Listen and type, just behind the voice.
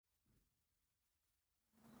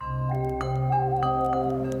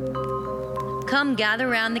Come gather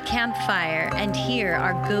round the campfire and hear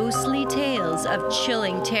our ghostly tales of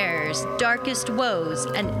chilling terrors, darkest woes,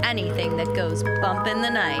 and anything that goes bump in the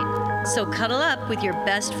night. So cuddle up with your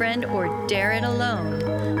best friend or dare it alone.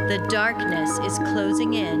 The darkness is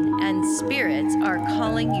closing in and spirits are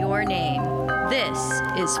calling your name. This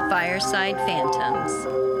is Fireside Phantoms.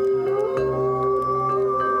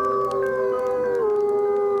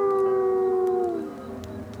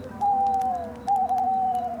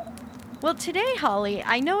 Well, today, Holly,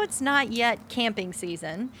 I know it's not yet camping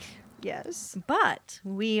season. Yes. But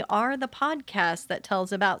we are the podcast that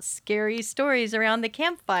tells about scary stories around the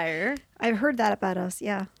campfire. I've heard that about us,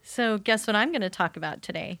 yeah. So guess what I'm going to talk about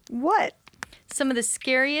today? What? Some of the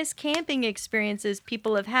scariest camping experiences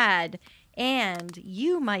people have had. And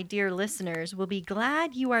you, my dear listeners, will be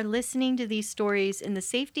glad you are listening to these stories in the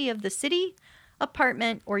safety of the city,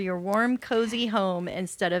 apartment, or your warm, cozy home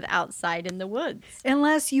instead of outside in the woods.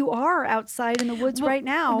 Unless you are outside in the woods right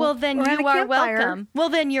now. Well, then you are welcome. Well,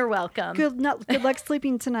 then you're welcome. Good luck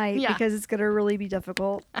sleeping tonight because it's going to really be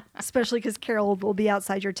difficult, especially because Carol will be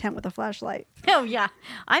outside your tent with a flashlight. Oh, yeah.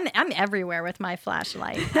 I'm everywhere with my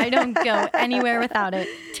flashlight. I don't go anywhere without it.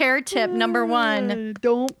 Terror tip number 1.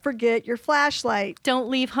 Don't forget your flashlight. Don't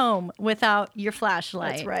leave home without your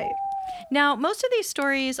flashlight. That's right. Now, most of these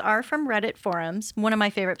stories are from Reddit forums, one of my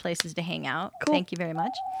favorite places to hang out. Cool. Thank you very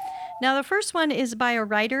much. Now, the first one is by a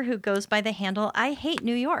writer who goes by the handle, I Hate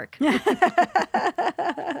New York. Some of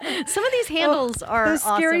these handles are the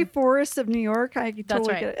awesome. scary forests of New York. I can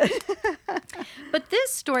totally get it. But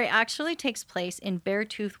this story actually takes place in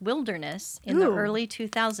Beartooth Wilderness in the early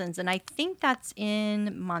 2000s, and I think that's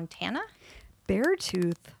in Montana.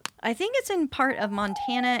 Beartooth. I think it's in part of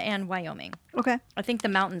Montana and Wyoming. Okay. I think the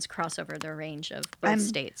mountains cross over the range of both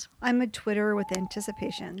states. I'm a Twitter with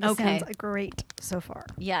anticipation. This sounds great so far.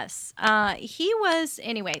 Yes. He was,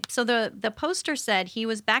 anyway, so the poster said he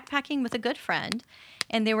was backpacking with a good friend,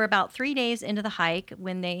 and they were about 3 days into the hike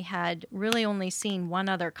when they had really only seen one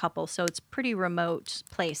other couple, so it's a pretty remote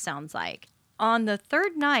place, sounds like. On the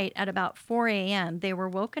third night at about 4 a.m., they were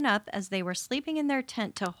woken up as they were sleeping in their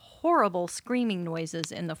tent to horrible screaming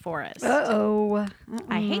noises in the forest. Uh-oh.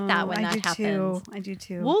 I hate that when that happens. I do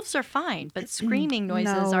too. Wolves are fine, but screaming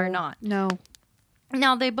noises are not. No.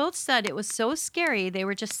 Now, they both said it was so scary they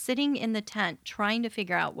were just sitting in the tent trying to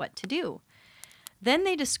figure out what to do. Then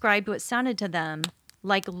they described what sounded to them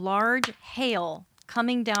like large hail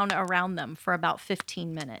coming down around them for about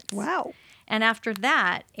 15 minutes. Wow. And after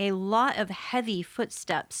that, a lot of heavy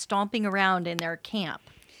footsteps stomping around in their camp.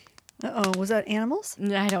 Uh-oh, was that animals?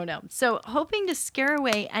 I don't know. So, hoping to scare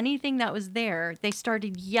away anything that was there, they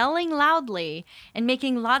started yelling loudly and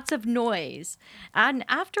making lots of noise. And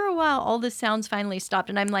after a while, all the sounds finally stopped.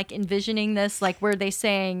 And I'm like envisioning this, like where they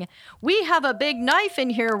saying, "We have a big knife in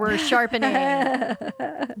here we're sharpening."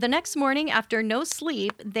 The next morning, after no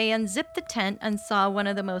sleep, they unzipped the tent and saw one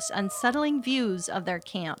of the most unsettling views of their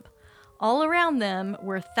camp. All around them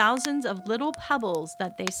were thousands of little pebbles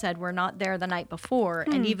that they said were not there the night before.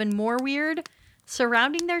 And even more weird,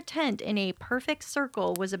 surrounding their tent in a perfect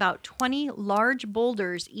circle was about 20 large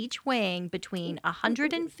boulders, each weighing between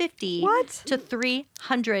 150 to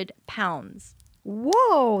 300 pounds.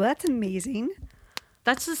 Whoa, that's amazing.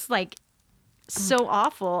 That's just like so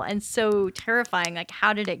awful and so terrifying. Like,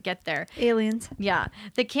 how did it get there? Aliens. Yeah.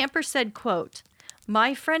 The camper said, quote,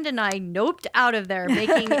 "My friend and I noped out of there,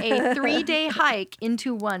 making a 3-day hike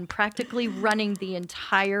into one, practically running the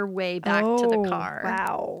entire way back to the car."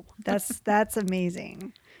 Wow. That's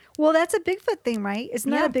amazing. Well, that's a Bigfoot thing, right?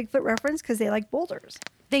 Isn't that a Bigfoot reference? Because they like boulders.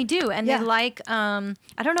 They do. And they like, I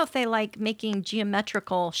don't know if they like making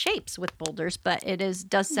geometrical shapes with boulders, but it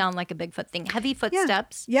does sound like a Bigfoot thing. Heavy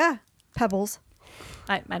footsteps. Yeah. Pebbles.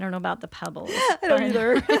 I don't know about the pebbles. I don't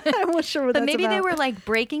either. I'm not sure what But that's maybe about. they were like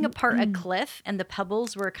breaking apart a cliff and the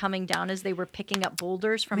pebbles were coming down as they were picking up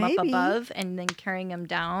boulders from up above and then carrying them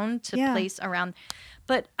down to place around.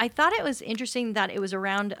 But I thought it was interesting that it was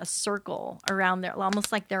around a circle around there,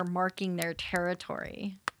 almost like they're marking their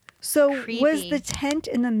territory. So Creepy. was the tent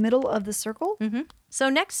in the middle of the circle? Mm-hmm. So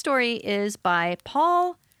next story is by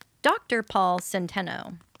Dr. Paul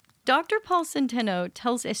Centeno. Dr. Paul Centeno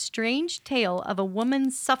tells a strange tale of a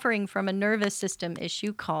woman suffering from a nervous system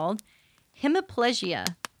issue called hemiplegia.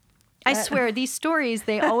 I swear, these stories,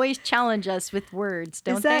 they always challenge us with words,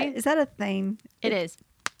 don't they? Is that a thing? It is.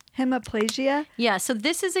 Hemiplegia? Yeah, so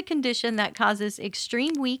this is a condition that causes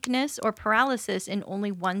extreme weakness or paralysis in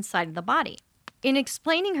only one side of the body. In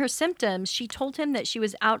explaining her symptoms, she told him that she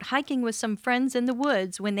was out hiking with some friends in the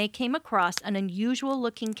woods when they came across an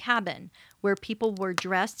unusual-looking cabin where people were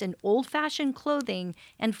dressed in old-fashioned clothing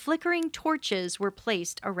and flickering torches were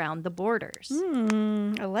placed around the borders.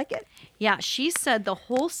 I like it. Yeah, she said the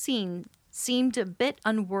whole scene seemed a bit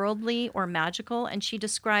unworldly or magical, and she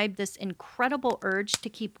described this incredible urge to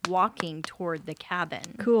keep walking toward the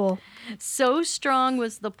cabin. Cool. So strong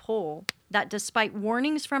was the pull that despite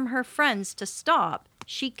warnings from her friends to stop,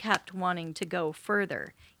 she kept wanting to go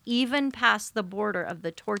further, even past the border of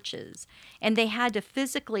the torches, and they had to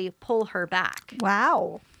physically pull her back.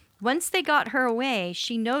 Wow. Once they got her away,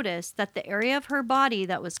 she noticed that the area of her body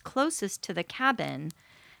that was closest to the cabin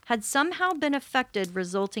had somehow been affected,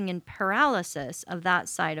 resulting in paralysis of that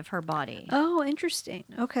side of her body. Oh, interesting.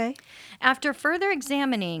 Okay. After further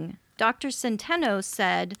examining, Dr. Centeno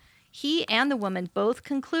said he and the woman both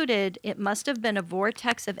concluded it must have been a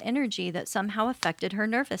vortex of energy that somehow affected her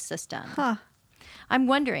nervous system. Huh. I'm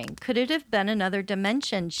wondering, could it have been another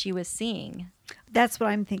dimension she was seeing? That's what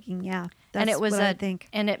I'm thinking, yeah. That's what I think.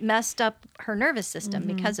 And it messed up her nervous system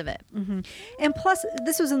because of it. Mm-hmm. And plus,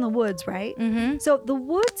 this was in the woods, right? Mm-hmm. So the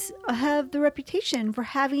woods have the reputation for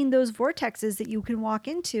having those vortexes that you can walk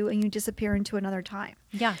into and you disappear into another time.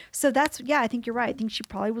 Yeah. So I think you're right. I think she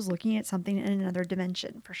probably was looking at something in another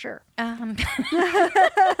dimension for sure.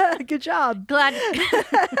 Good job. Glad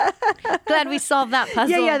we solved that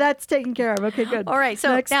puzzle. Yeah, that's taken care of. Okay, good. All right,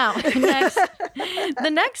 so now, the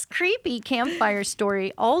next creepy campfire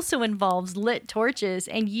story also involves lit torches,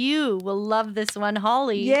 and you will love this one,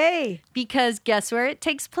 Holly. Yay. Because guess where it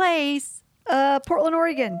takes place? Portland,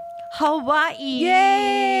 Oregon. Hawaii.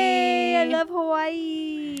 Yay! I love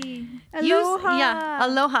Hawaii. Aloha.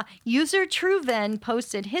 Aloha. User Truven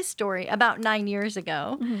posted his story about 9 years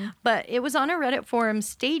ago, but it was on a Reddit forum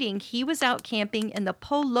stating he was out camping in the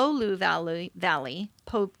Pololu Valley.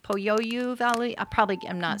 Poyoyu Valley.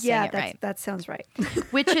 I'm not saying it right. That sounds right.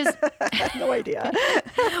 Which is no idea.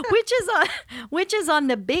 which is on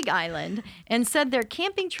the Big Island, and said their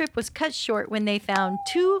camping trip was cut short when they found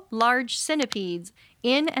 2 large centipedes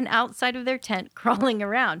in and outside of their tent crawling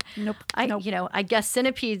around. Nope. I guess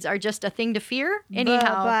centipedes are just a thing to fear.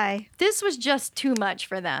 Anyhow, bye. This was just too much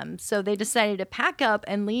for them, so they decided to pack up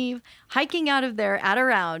and leave, hiking out of there at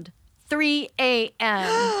around 3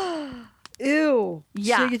 a.m. Ew.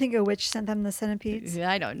 Yeah. So you think a witch sent them the centipedes?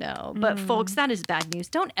 I don't know. But folks, that is bad news.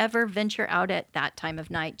 Don't ever venture out at that time of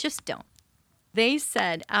night. Just don't. They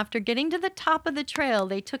said after getting to the top of the trail,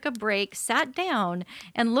 they took a break, sat down,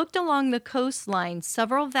 and looked along the coastline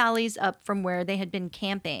several valleys up from where they had been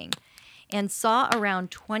camping, and saw around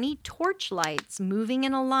 20 torch lights moving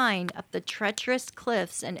in a line up the treacherous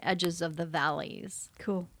cliffs and edges of the valleys.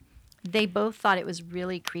 Cool. They both thought it was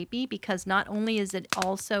really creepy because not only is it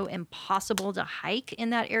also impossible to hike in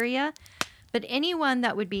that area, but anyone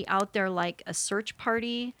that would be out there like a search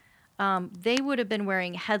party, they would have been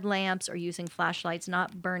wearing headlamps or using flashlights,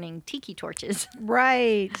 not burning tiki torches.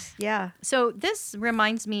 Right. Yeah. So this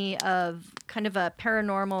reminds me of kind of a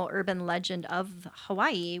paranormal urban legend of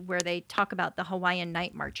Hawaii where they talk about the Hawaiian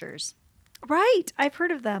night marchers. Right. I've heard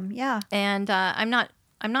of them. Yeah. And I'm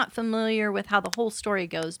not familiar with how the whole story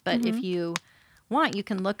goes, but if you want, you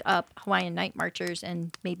can look up Hawaiian night marchers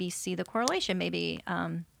and maybe see the correlation. Maybe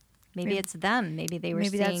it's them. Maybe they were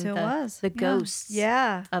seeing the ghosts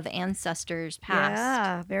of ancestors past.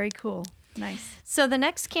 Yeah, very cool. Nice. So the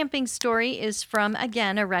next camping story is from,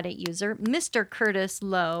 again, a Reddit user, Mr. Curtis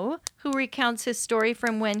Lowe, who recounts his story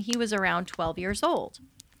from when he was around 12 years old.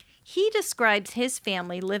 He describes his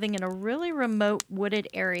family living in a really remote wooded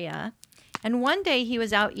area, and one day he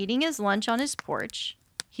was out eating his lunch on his porch.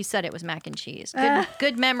 He said it was mac and cheese.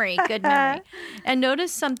 Good memory, good memory. And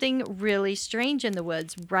noticed something really strange in the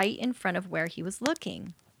woods right in front of where he was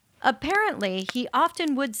looking. Apparently, he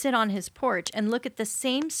often would sit on his porch and look at the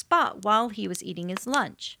same spot while he was eating his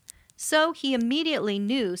lunch. So he immediately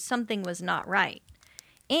knew something was not right.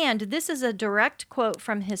 And this is a direct quote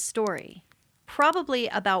from his story. Probably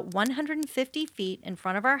about 150 feet in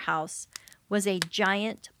front of our house was a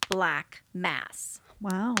giant black mass.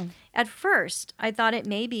 Wow. At first, I thought it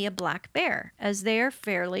may be a black bear, as they are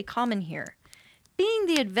fairly common here. Being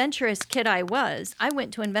the adventurous kid I was, I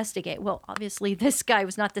went to investigate. Well, obviously, this guy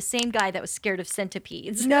was not the same guy that was scared of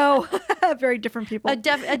centipedes. No, very different people. A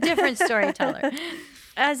different storyteller.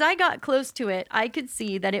 As I got close to it, I could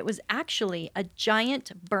see that it was actually a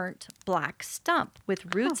giant burnt black stump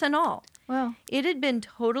with roots and all. Wow. It had been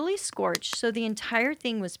totally scorched, so the entire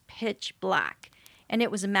thing was pitch black. And it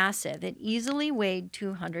was massive. It easily weighed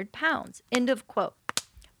 200 pounds. End of quote.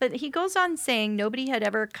 But he goes on saying nobody had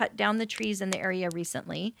ever cut down the trees in the area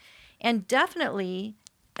recently. And definitely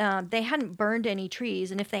they hadn't burned any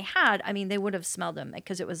trees. And if they had, I mean, they would have smelled them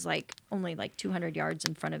because it was like only like 200 yards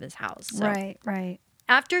in front of his house. So. Right.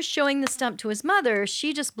 After showing the stump to his mother,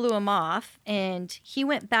 she just blew him off, and he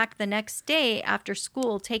went back the next day after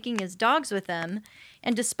school taking his dogs with him.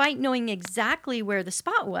 And despite knowing exactly where the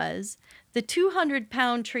spot was, the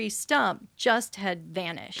 200-pound tree stump just had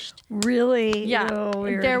vanished. Really? Yeah. Oh,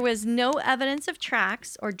 weird. There was no evidence of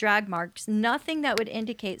tracks or drag marks, nothing that would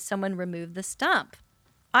indicate someone removed the stump.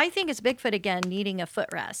 I think it's Bigfoot again needing a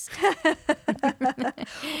footrest.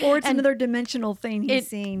 Or it's another dimensional thing he's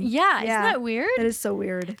seeing. Yeah, isn't that weird? That is so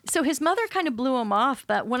weird. So his mother kind of blew him off,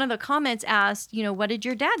 but one of the comments asked, what did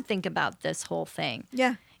your dad think about this whole thing?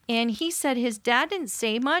 Yeah. And he said his dad didn't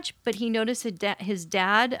say much, but he noticed his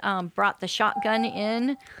dad brought the shotgun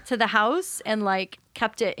in to the house and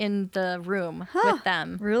kept it in the room with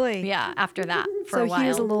them. Really? Yeah, after that for a while. So he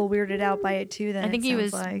was a little weirded out by it too then. I think he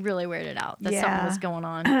was really weirded out that something was going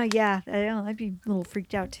on. Yeah, I'd be a little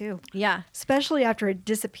freaked out too. Yeah. Especially after it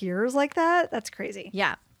disappears like that. That's crazy.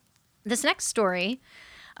 Yeah. This next story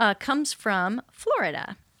comes from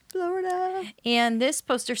Florida. And this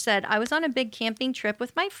poster said, I was on a big camping trip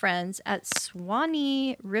with my friends at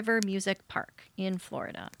Swanee River Music Park in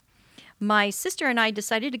Florida. My sister and I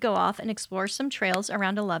decided to go off and explore some trails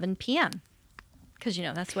around 11 p.m. Because,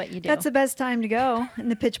 that's what you do. That's the best time to go in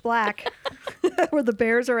the pitch black where the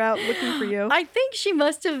bears are out looking for you. I think she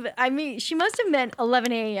must have meant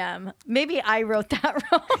 11 a.m. Maybe I wrote that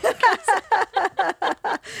wrong.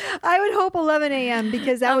 I would hope 11 a.m.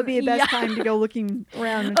 because that would be a best time to go looking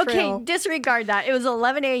around the trail. Okay, disregard that. It was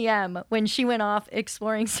 11 a.m. when she went off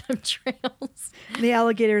exploring some trails. The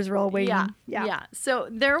alligators were all waiting. Yeah. So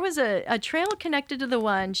there was a trail connected to the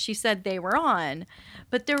one she said they were on,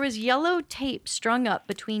 but there was yellow tape strung up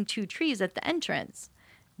between two trees at the entrance.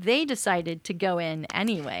 They decided to go in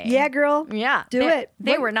anyway. Yeah, girl. Yeah. Do it.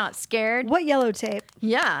 They were not scared. What yellow tape?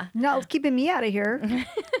 Yeah. No, keeping me out of here.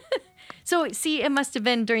 So, see, it must have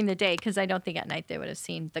been during the day because I don't think at night they would have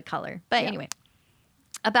seen the color. But anyway,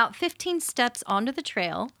 about 15 steps onto the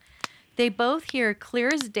trail, they both hear clear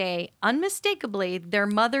as day, unmistakably, their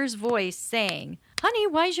mother's voice saying, "Honey,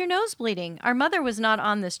 why's your nose bleeding? Our mother was not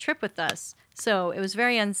on this trip with us." So it was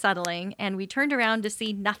very unsettling, and we turned around to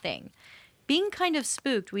see nothing. Being kind of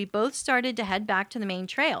spooked, we both started to head back to the main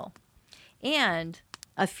trail. And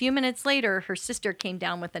a few minutes later, her sister came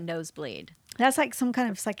down with a nosebleed. That's like some kind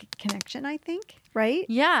of psychic connection, I think, right?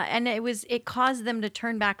 Yeah, and it caused them to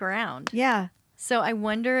turn back around. Yeah. So I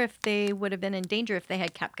wonder if they would have been in danger if they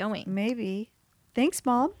had kept going. Maybe. Thanks,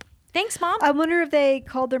 Mom. Thanks, Mom. I wonder if they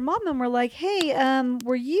called their mom and were like, "Hey,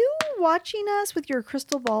 were you watching us with your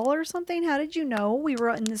crystal ball or something? How did you know we were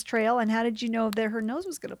in this trail? And how did you know that her nose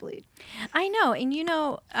was going to bleed?" I know. And,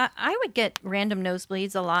 I would get random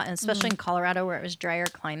nosebleeds a lot, especially in Colorado where it was drier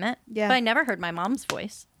climate. Yeah. But I never heard my mom's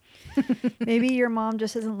voice. Maybe your mom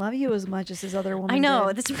just doesn't love you as much as his other woman I know.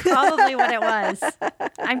 did. That's probably what it was.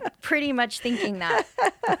 I'm pretty much thinking that.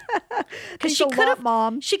 Because she could have,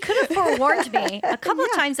 Mom. She could have forewarned me. A couple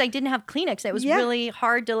of times I didn't have Kleenex. It was really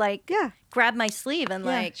hard to grab my sleeve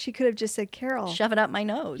and she could have just said, "Carol, shove it up my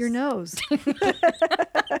nose." Your nose.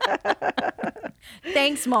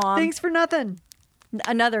 Thanks, Mom. Thanks for nothing.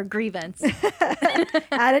 Another grievance.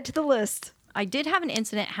 Add it to the list. I did have an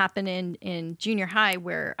incident happen in junior high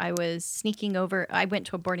where I was sneaking over. I went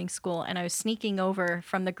to a boarding school and I was sneaking over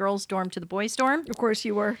from the girls' dorm to the boys' dorm. Of course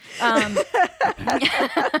you were. And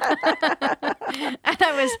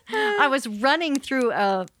I was running through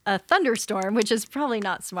a thunderstorm, which is probably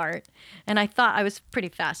not smart. And I thought I was pretty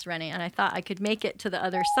fast running, and I thought I could make it to the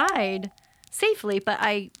other side safely, but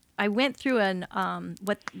I went through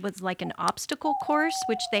what was like an obstacle course,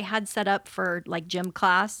 which they had set up for like gym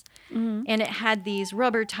class. Mm-hmm. And it had these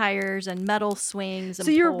rubber tires and metal swings. And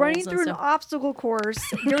so you were running through an obstacle course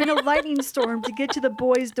during a lightning storm to get to the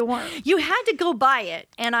boys' dorm. You had to go by it.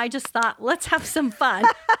 And I just thought, let's have some fun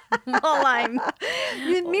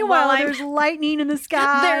Meanwhile, there's lightning in the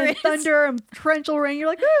sky, and thunder and torrential rain. You're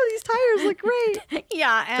like, "Oh, these tires look great."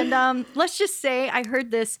 Yeah. And let's just say I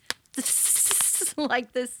heard this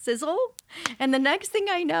like this sizzle, and the next thing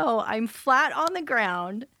I know, I'm flat on the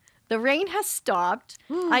ground. The rain has stopped.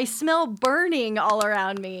 I smell burning all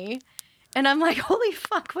around me, and I'm like, "Holy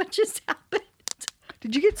fuck, what just happened?"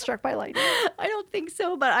 Did you get struck by lightning? I don't think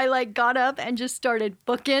so, but I got up and just started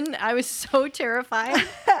booking. I was so terrified.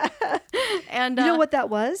 And you know what that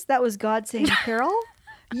was? That was God saying, "Carol,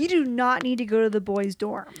 you do not need to go to the boys'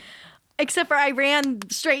 dorm." Except for I ran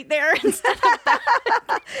straight there instead of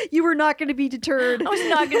that. You were not going to be deterred. I was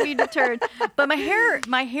not going to be deterred. But my hair,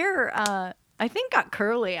 I think got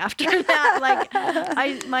curly after that.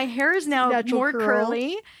 Like my hair is now Natural more curl.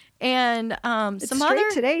 curly. And It's some straight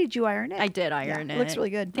other today. Did you iron it? I did iron It it. looks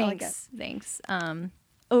really good. I like it. Thanks.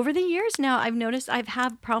 Over the years now, I've noticed I've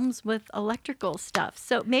had problems with electrical stuff.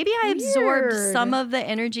 So maybe I absorbed Weird. some of the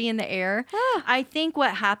energy in the air. Ah. I think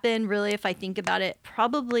what happened, really, if I think about it,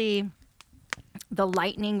 probably the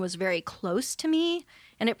lightning was very close to me,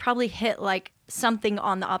 and it probably hit like something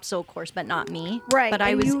on the obstacle course, but not me. Right. But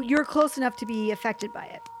I and was, you're close enough to be affected by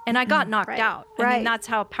it. and I got knocked Right. out. I Right. mean, that's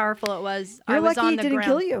how powerful it was. You're I was lucky on it the didn't ground.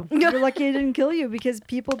 kill you. You're lucky it didn't kill you because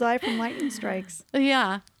people die from lightning strikes.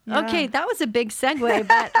 Yeah. Yeah. Okay, that was a big segue,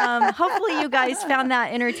 but hopefully you guys found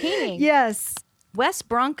that entertaining. Yes. Wes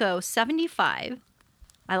Bronco, 75.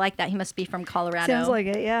 I like that. He must be from Colorado. Sounds like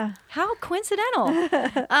it, yeah. How coincidental.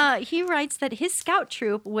 He writes that his scout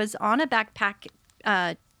troop was on a backpack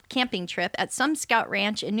camping trip at some scout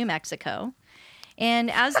ranch in New Mexico.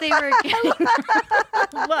 And as they were getting...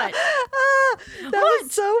 What? That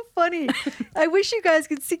was so funny. I wish you guys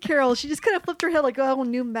could see Carol. She just kind of flipped her head like, oh,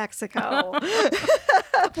 New Mexico.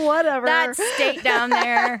 Whatever. That state down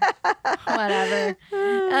there. Whatever.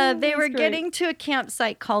 They were great. getting to a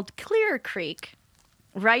campsite called Clear Creek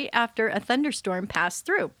right after a thunderstorm passed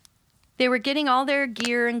through. They were getting all their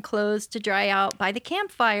gear and clothes to dry out by the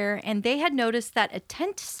campfire, and they had noticed that a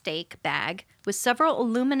tent stake bag with several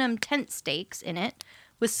aluminum tent stakes in it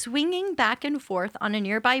was swinging back and forth on a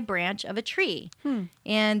nearby branch of a tree.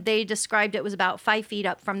 And they described it was about 5 feet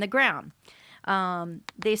up from the ground.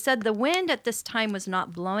 They said the wind at this time was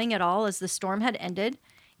not blowing at all as the storm had ended,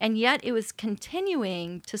 and yet it was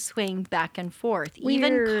continuing to swing back and forth,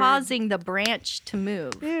 even Weird. causing the branch to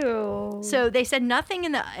move. Ew. So they said nothing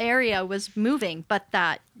in the area was moving but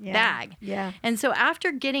that Yeah. bag. Yeah. And so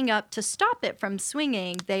after getting up to stop it from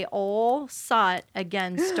swinging, they all saw it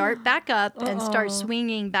again start back up and start Uh-oh.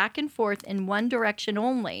 swinging back and forth in one direction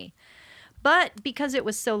only. But because it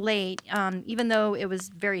was so late, even though it was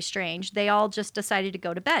very strange, they all just decided to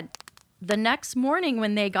go to bed. The next morning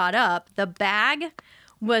when they got up, the bag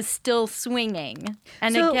was still swinging.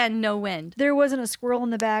 And So- again, no wind. There wasn't a squirrel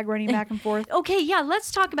in the bag running back and forth. Okay, yeah,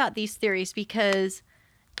 let's talk about these theories because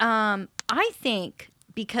I think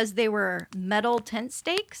because they were metal tent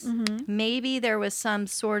stakes, maybe there was some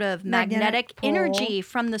sort of Magnetic magnetic pull. energy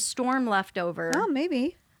from the storm left over Oh,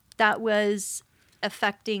 maybe. that was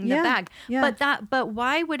affecting the Yeah, bag. yeah. But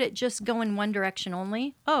why would it just go in one direction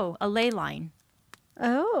only? Oh, a ley line.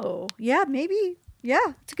 Oh, yeah, maybe. Yeah,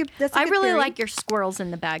 it's a good. That's a I good really theory. like your squirrels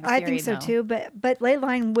in the bag theory. I think so though. too, but ley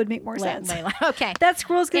line would make more sense. Ley line. Okay. That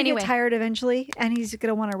squirrel's gonna Anyway. get tired eventually, and he's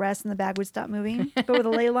gonna want to rest, and the bag would stop moving. But with a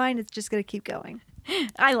ley line, it's just gonna keep going.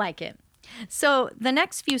 I like it. So the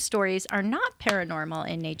next few stories are not paranormal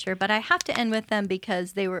in nature, but I have to end with them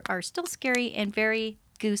because they are still scary and very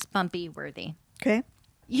goosebumpy worthy. Okay.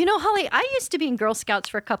 You know, Holly, I used to be in Girl Scouts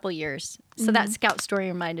for a couple years. So that scout story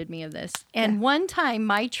reminded me of this. And one time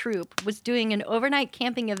my troop was doing an overnight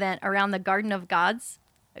camping event around the Garden of Gods.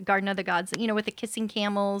 Garden of the Gods, you know, with the kissing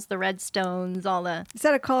camels, the red stones, all the... Is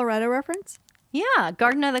that a Colorado reference? Yeah,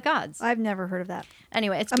 Garden of the Gods. I've never heard of that.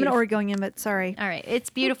 Anyway, it's I'm an beautiful. Oregonian, but sorry. All right, it's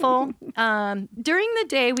beautiful. During the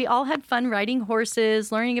day, we all had fun riding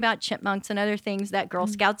horses, learning about chipmunks and other things that Girl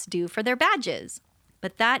Scouts do for their badges.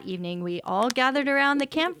 But that evening, we all gathered around the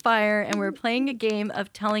campfire and were playing a game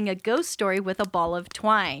of telling a ghost story with a ball of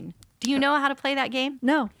twine. Do you know how to play that game?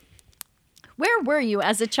 No, Where were you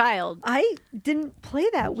as a child? I didn't play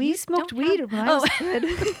that. We smoked don't weed have- when I was a kid.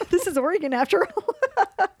 This is Oregon after all.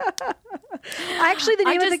 Actually, the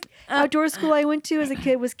I name of just- the outdoor school I went to as a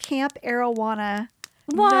kid was Camp Arowana.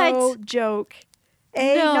 What? No joke.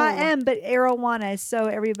 No. Not M, but Arowana. So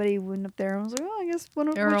everybody went up there and was like, oh, I guess what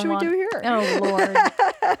should we do here? Oh, Lord.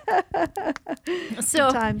 so,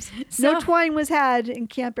 Sometimes. so- No twine was had in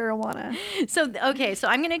Camp Arowana. okay, so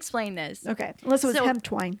I'm going to explain this. Okay. Unless it was So- hemp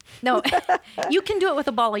twine. No, you can do it with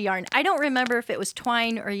a ball of yarn. I don't remember if it was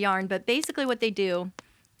twine or yarn, but basically what they do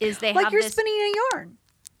is they Like have you're this. spinning a yarn.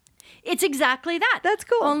 It's exactly that. That's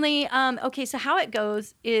cool. Only, okay, so how it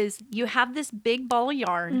goes is you have this big ball of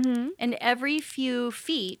yarn, Mm-hmm. and every few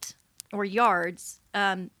feet or yards,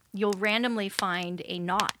 you'll randomly find a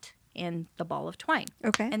knot in the ball of twine.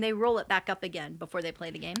 Okay. And they roll it back up again before they play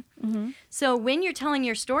the game. Mm-hmm. So when you're telling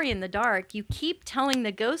your story in the dark, you keep telling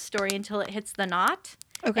the ghost story until it hits the knot.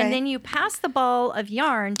 Okay. And then you pass the ball of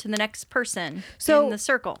yarn to the next person So- in the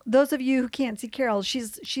circle. Those of you who can't see Carol,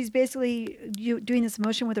 she's basically doing this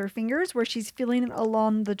motion with her fingers where she's feeling it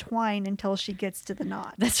along the twine until she gets to the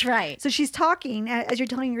knot. That's right. So she's talking as you're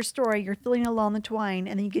telling your story. You're feeling along the twine,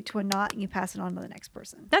 and then you get to a knot and you pass it on to the next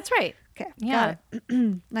person. That's right. Okay. Yeah. Got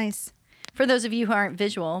it. Nice. For those of you who aren't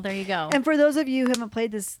visual, there you go. And for those of you who haven't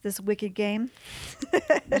played this wicked game,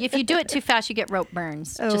 If you do it too fast, you get rope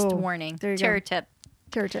burns. Just a Oh, warning. there you go. Terror tip.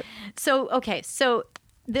 terror tip. So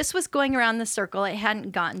this was going around the circle. It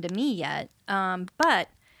hadn't gotten to me yet. But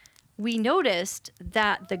we noticed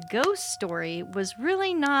that the ghost story was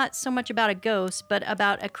really not so much about a ghost, but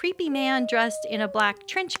about a creepy man dressed in a black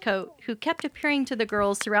trench coat who kept appearing to the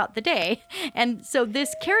girls throughout the day. And so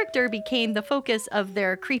this character became the focus of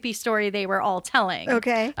their creepy story they were all telling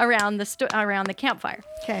Okay. around the campfire.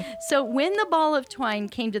 Okay. So when the ball of twine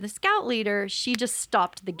came to the scout leader, she just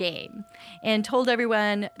stopped the game and told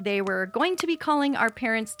everyone they were going to be calling our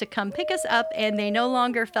parents to come pick us up, and they no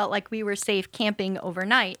longer felt like we were safe camping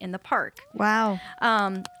overnight in the park. Wow.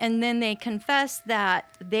 And then they confessed that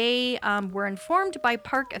they were informed by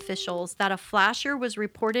park officials that a flasher was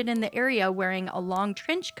reported in the area wearing a long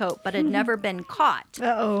trench coat but had never been caught.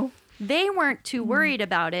 Uh-oh. They weren't too worried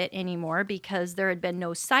about it anymore because there had been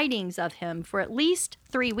no sightings of him for at least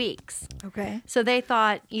 3 weeks. Okay. So they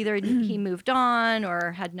thought either he moved on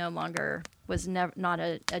or had not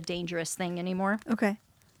a dangerous thing anymore. Okay.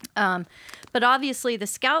 But obviously the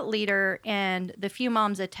scout leader and the few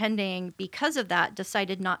moms attending, because of that,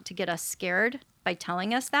 decided not to get us scared by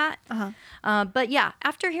telling us that. But yeah,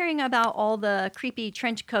 after hearing about all the creepy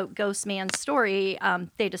trench coat ghost man story,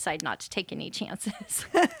 they decided not to take any chances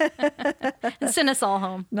and send us all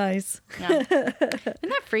home. Nice. Yeah. Isn't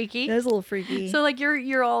that freaky? That is a little freaky. So like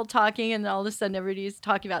you're all talking, and all of a sudden everybody's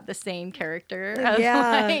talking about the same character.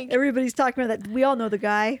 yeah. Like, Everybody's talking about that. We all know the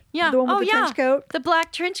guy. yeah. The one with the trench coat. The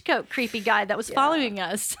black trench coat creepy guy that was following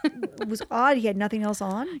us. It was odd. He had nothing else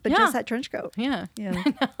on, but Yeah. just that trench coat. Yeah. Yeah.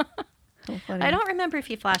 So funny. I don't remember if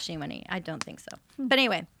he flashed anyone. I don't think so. But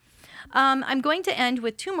anyway, I'm going to end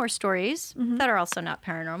with 2 more stories that are also not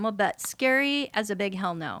paranormal, but scary as a big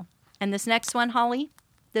hell no. And this next one, Holly,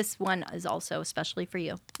 this one is also especially for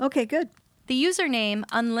you. Okay, good. The username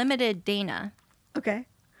Unlimited Dana. Okay.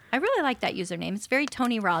 I really like that username. It's very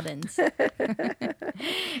Tony Robbins.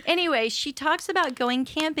 Anyway, she talks about going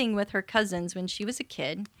camping with her cousins when she was a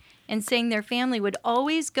kid and saying their family would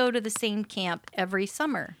always go to the same camp every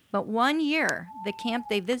summer. But one year, the camp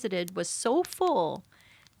they visited was so full,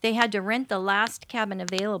 they had to rent the last cabin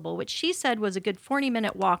available, which she said was a good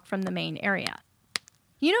 40-minute walk from the main area.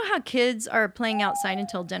 You know how kids are playing outside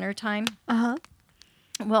until dinner time? Uh-huh.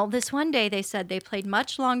 Well, this one day they said they played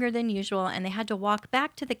much longer than usual and they had to walk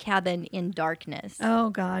back to the cabin in darkness.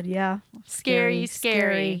 Oh, God, yeah. Scary.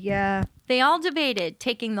 Yeah. They all debated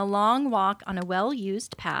taking the long walk on a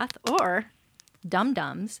well-used path or,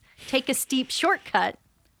 dum-dums, take a steep shortcut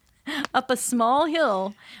up a small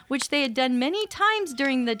hill, which they had done many times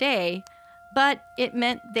during the day, but it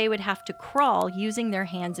meant they would have to crawl using their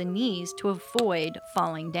hands and knees to avoid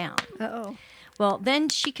falling down. Uh-oh. Well, then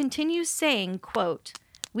she continues saying, quote,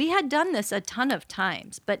 "We had done this a ton of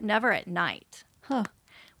times, but never at night. Huh.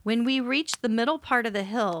 When we reached the middle part of the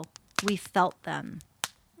hill, we felt them.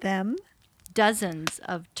 Them? Dozens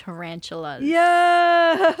of tarantulas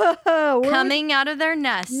Yeah. coming out of their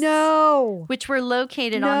nests, No. which were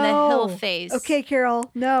located on the hill face. Okay,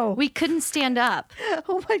 Carol. No. We couldn't stand up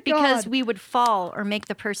Oh, my God. because we would fall or make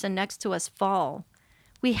the person next to us fall.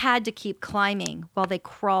 We had to keep climbing while they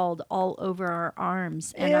crawled all over our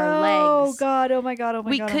arms and our Oh, legs. God. Oh, my God. Oh,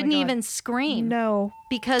 my We God. couldn't oh my God. even scream No.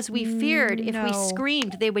 because we feared if we No.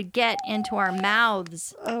 screamed, they would get into our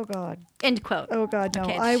mouths. Oh, God. End quote. Oh, God, no.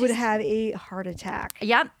 Okay, I would she's- have a heart attack.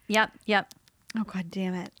 Yep. Oh, God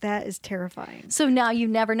damn it. That is terrifying. So now you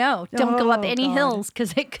never know. Don't go up Oh, any God. hills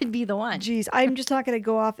because it could be the one. Jeez, I'm just not going to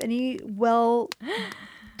go off any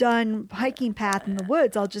well-done hiking path in the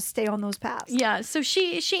woods. I'll just stay on those paths. Yeah, so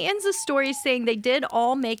she ends the story saying they did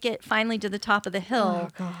all make it finally to the top of the hill, Oh,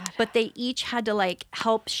 God. but they each had to like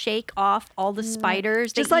help shake off all the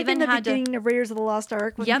spiders. Just they like in even the had beginning of Raiders of the Lost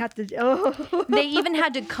Ark. When Yep. you have to, oh. they even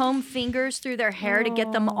had to comb fingers through their hair to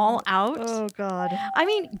get them all out. Oh, God. I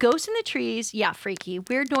mean, ghosts in the trees, yeah, freaky.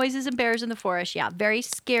 Weird noises and bears in the forest, yeah, very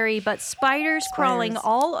scary. But spiders crawling Spiders.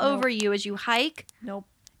 all Nope. over you as you hike, Nope.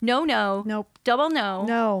 no, Nope. double no.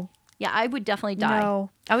 No. Yeah, I would definitely die. No.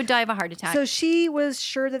 I would die of a heart attack. So she was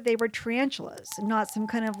sure that they were tarantulas, not some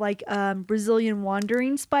kind of like Brazilian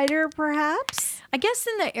wandering spider, perhaps. I guess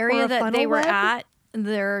in the Or area a that funnel they were web? at,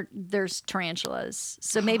 there's tarantulas.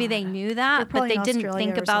 So maybe they knew that, but probably they in didn't Australia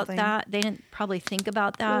think or about something. that. They didn't probably think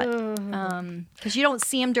about that Ugh. because you don't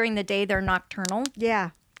see them during the day. They're nocturnal. Yeah.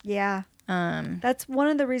 Yeah. That's one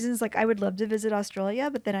of the reasons, like, I would love to visit Australia,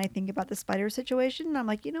 but then I think about the spider situation, and I'm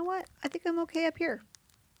like, you know what? I think I'm okay up here.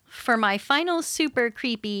 For my final super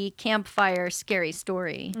creepy campfire scary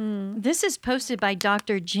story, this is posted by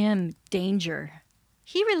Dr. Jim Danger.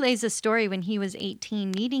 He relays a story when he was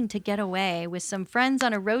 18, needing to get away with some friends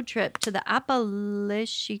on a road trip to the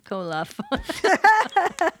Apalachicola.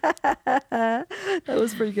 That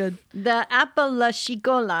was pretty good. The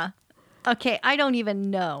Apalachicola. Okay, I don't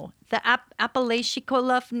even know. The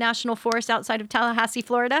Apalachicola National Forest outside of Tallahassee,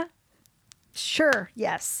 Florida? Sure,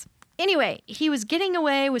 yes. Anyway, he was getting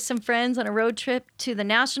away with some friends on a road trip to the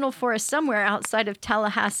National Forest somewhere outside of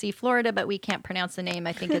Tallahassee, Florida, but we can't pronounce the name.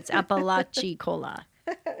 I think it's Apalachicola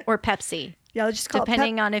or Pepsi. Yeah, let's just call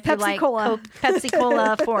depending it on if you like Pepsi-Cola. Coke,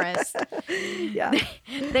 Pepsi-Cola Forest. Yeah.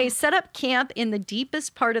 They set up camp in the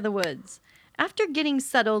deepest part of the woods. After getting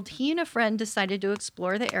settled, he and a friend decided to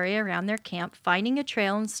explore the area around their camp, finding a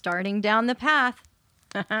trail and starting down the path.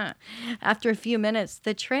 After a few minutes,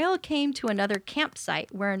 the trail came to another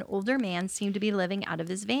campsite where an older man seemed to be living out of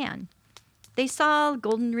his van. They saw a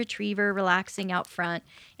golden retriever relaxing out front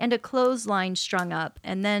and a clothesline strung up,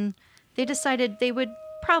 and then they decided they would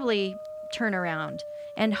probably turn around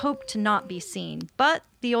and hope to not be seen. But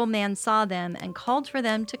the old man saw them and called for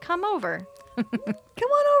them to come over. Come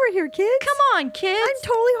on over here, kids. Come on, kids. I'm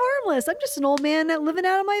totally harmless. I'm just an old man living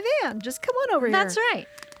out of my van. Just come on over here. That's right.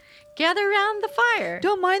 Gather around the fire.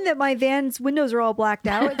 Don't mind that my van's windows are all blacked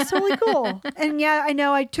out. It's totally cool. And yeah, I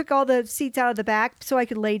know I took all the seats out of the back so I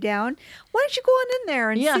could lay down. Why don't you go on in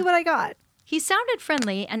there and see what I got? He sounded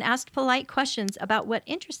friendly and asked polite questions about what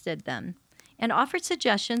interested them and offered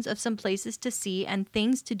suggestions of some places to see and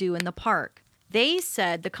things to do in the park. They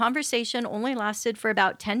said the conversation only lasted for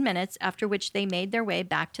about 10 minutes, after which they made their way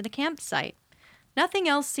back to the campsite. Nothing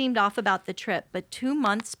else seemed off about the trip, but 2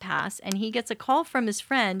 months pass and he gets a call from his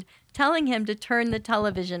friend telling him to turn the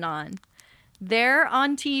television on. There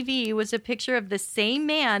on TV was a picture of the same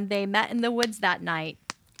man they met in the woods that night,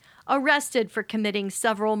 arrested for committing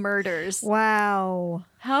several murders. Wow.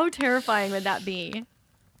 How terrifying would that be?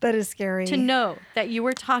 That is scary. To know that you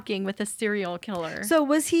were talking with a serial killer. So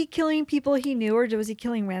was he killing people he knew, or was he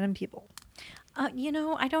killing random people? I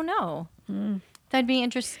don't know. That'd be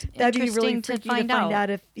interesting That'd be really to freaky find out.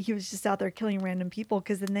 if he was just out there killing random people,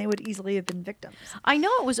 because then they would easily have been victims. I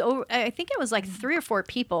know it was over. I think it was like 3 or 4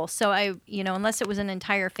 people. So unless it was an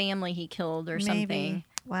entire family he killed or something,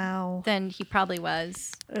 Wow. then he probably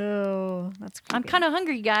was. Oh, that's creepy. I'm kind of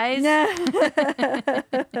hungry, guys.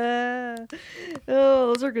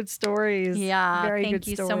 Oh, those are good stories. Yeah, Very thank good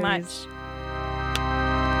you stories. so much.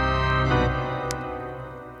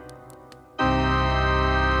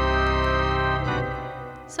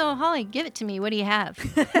 So, Holly, give it to me. What do you have?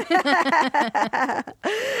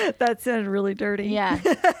 That sounded really dirty. Yeah.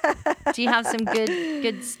 Do you have some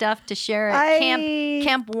good stuff to share at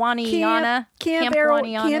Camp Waniana? Camp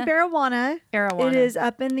Arowana. Arowana. It is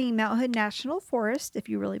up in the Mount Hood National Forest, if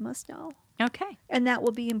you really must know. Okay. And that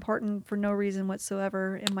will be important for no reason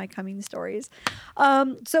whatsoever in my coming stories.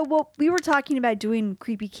 We were talking about doing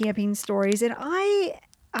creepy camping stories, and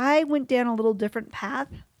I went down a little different path.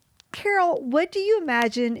 Carol, what do you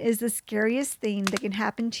imagine is the scariest thing that can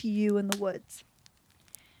happen to you in the woods?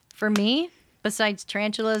 For me, besides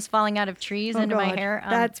tarantulas falling out of trees into my hair,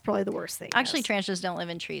 that's probably the worst thing. Actually, yes. tarantulas don't live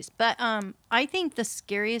in trees, but I think the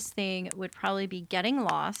scariest thing would probably be getting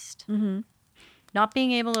lost, not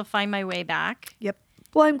being able to find my way back. Yep.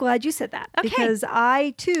 Well, I'm glad you said that, Okay. because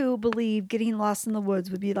I too believe getting lost in the woods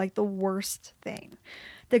would be like the worst thing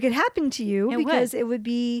that could happen to you, because it would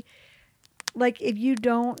be like, if you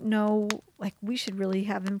don't know, like, we should really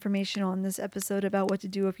have information on this episode about what to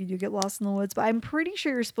do if you do get lost in the woods. But I'm pretty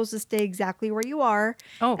sure you're supposed to stay exactly where you are.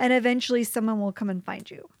 Oh. And eventually someone will come and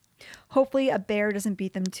find you. Hopefully a bear doesn't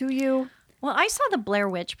beat them to you. Well, I saw the Blair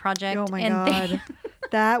Witch Project. Oh my God.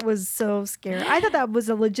 That was so scary. I thought that was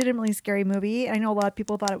a legitimately scary movie. I know a lot of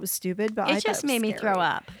people thought it was stupid, but It just made me throw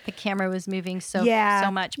up. The camera was moving so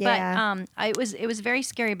much. Yeah. But it was very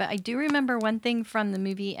scary. But I do remember one thing from the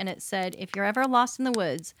movie, and it said, if you're ever lost in the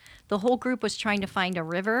woods, the whole group was trying to find a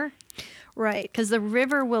river. Right. Because the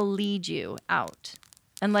river will lead you out.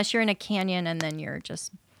 Unless you're in a canyon, and then you're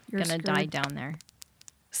just going to die down there.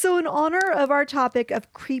 So in honor of our topic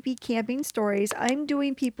of creepy camping stories, I'm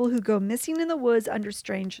doing people who go missing in the woods under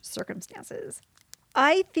strange circumstances.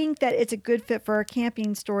 I think that it's a good fit for our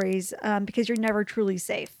camping stories because you're never truly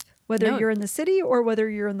safe. Whether you're in the city or whether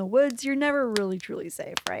you're in the woods, you're never really truly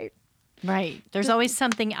safe, right? Right. There's always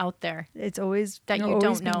something out there. It's always that you always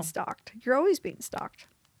don't being know. Stalked. You're always being stalked.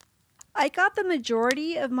 I got the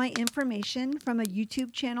majority of my information from a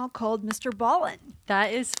YouTube channel called Mr. Ballin.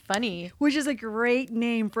 That is funny. Which is a great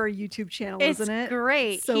name for a YouTube channel, isn't it? It's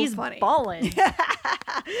great. So He's funny. ballin'.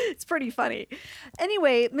 It's pretty funny.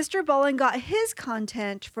 Anyway, Mr. Bullen got his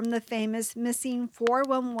content from the famous Missing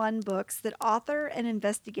 411 books that author and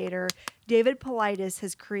investigator David Paulides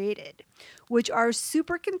has created, which are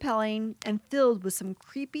super compelling and filled with some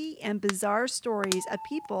creepy and bizarre stories of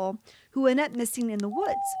people who end up missing in the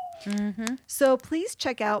woods. Mm-hmm. So please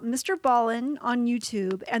check out Mr. Ballin on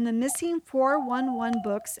YouTube and the Missing 411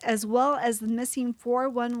 books, as well as the Missing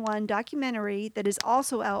 411 documentary that is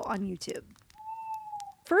also out on YouTube.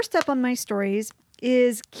 First up on my stories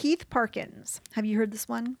is Keith Parkins. Have you heard this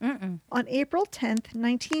one? Mm-mm. On April 10th,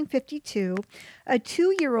 1952, a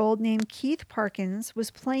 2-year-old named Keith Parkins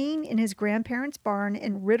was playing in his grandparents' barn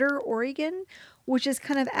in Ritter, Oregon, which is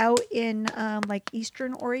kind of out in like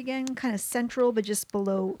eastern Oregon, kind of central, but just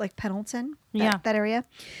below like Pendleton, that area.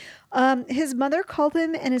 His mother called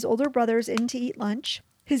him and his older brothers in to eat lunch.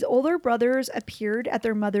 His older brothers appeared at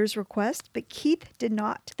their mother's request, but Keith did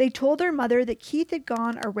not. They told their mother that Keith had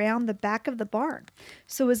gone around the back of the barn.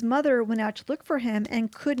 So his mother went out to look for him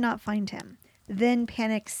and could not find him. Then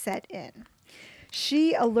panic set in.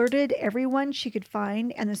 She alerted everyone she could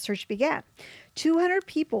find, and the search began. 200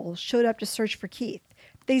 people showed up to search for Keith.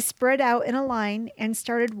 They spread out in a line and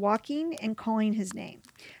started walking and calling his name.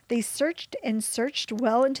 They searched and searched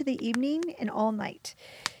well into the evening and all night.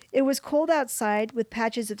 It was cold outside with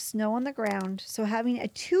patches of snow on the ground, so having a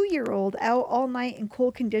 2-year-old out all night in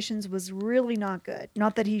cold conditions was really not good.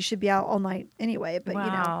 Not that he should be out all night anyway, but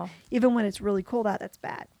you know, even when it's really cold out, that's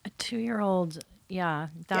bad. A 2-year-old,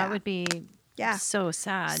 that would be so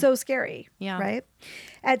sad. So scary, right?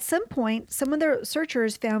 At some point, some of the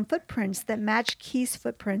searchers found footprints that matched Keith's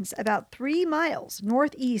footprints about 3 miles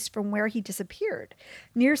northeast from where he disappeared,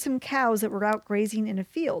 near some cows that were out grazing in a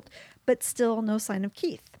field, but still no sign of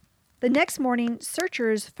Keith. The next morning,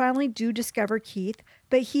 searchers finally do discover Keith,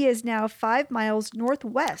 but he is now 5 miles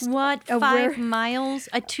northwest. What? 5 miles?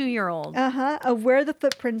 A 2-year-old? Of where the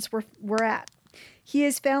footprints were at. He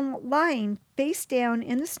is found lying face down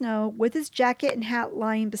in the snow with his jacket and hat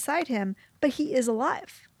lying beside him, but he is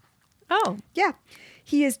alive. Oh. Yeah.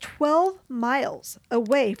 He is 12 miles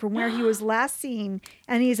away from where he was last seen,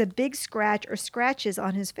 and he has a big scratch or scratches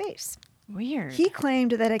on his face. Weird. He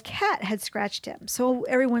claimed that a cat had scratched him. So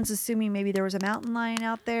everyone's assuming maybe there was a mountain lion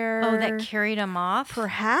out there. Oh, that carried him off?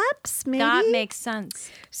 Perhaps, maybe. That makes sense.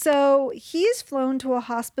 So he is flown to a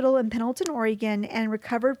hospital in Pendleton, Oregon, and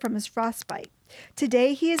recovered from his frostbite.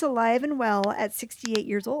 Today, he is alive and well at 68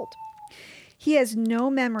 years old. He has no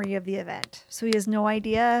memory of the event, so he has no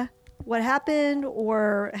idea what happened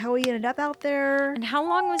or how he ended up out there. And how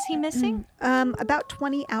long was he missing? About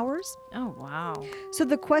 20 hours. Oh, wow. So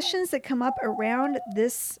the questions that come up around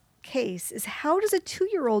this case is, how does a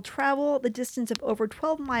 2-year-old travel the distance of over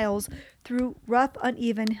 12 miles through rough,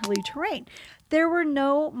 uneven, hilly terrain? There were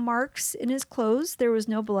no marks in his clothes. There was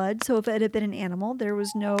no blood. So if it had been an animal, there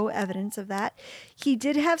was no evidence of that. He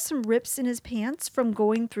did have some rips in his pants from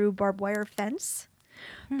going through barbed wire fence,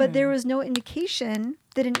 but there was no indication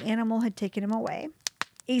that an animal had taken him away.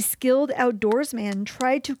 A skilled outdoorsman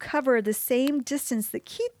tried to cover the same distance that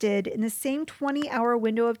Keith did in the same 20-hour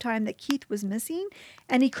window of time that Keith was missing,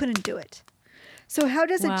 and he couldn't do it. So how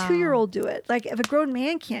does a 2-year-old do it? Like, if a grown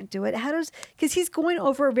man can't do it, because he's going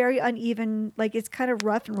over a very uneven, like it's kind of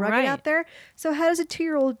rough and rugged out there. So how does a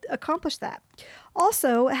 2-year-old accomplish that?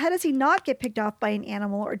 Also, how does he not get picked off by an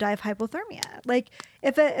animal or die of hypothermia? Like,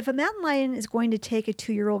 if a mountain lion is going to take a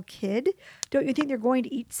 2-year-old kid, don't you think they're going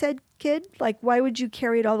to eat said kid? Like, why would you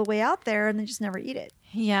carry it all the way out there and then just never eat it?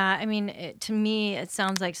 Yeah, I mean, to me, it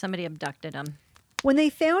sounds like somebody abducted him. When they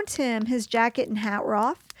found him, his jacket and hat were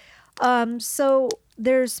off. So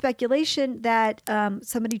there's speculation that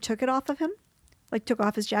somebody took it off of him, like took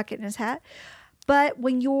off his jacket and his hat. But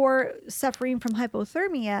when you're suffering from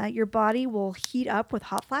hypothermia, your body will heat up with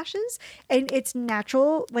hot flashes, and it's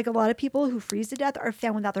natural. Like, a lot of people who freeze to death are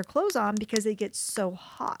found without their clothes on because they get so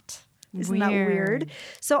hot. Isn't that weird?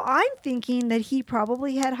 So I'm thinking that he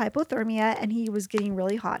probably had hypothermia and he was getting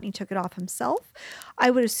really hot and he took it off himself. I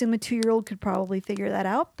would assume a 2-year-old could probably figure that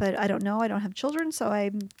out, but I don't know. I don't have children, so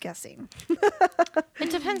I'm guessing. It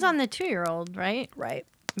depends on the 2-year-old, right? Right.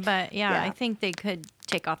 But yeah, I think they could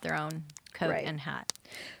take off their own coat and hat.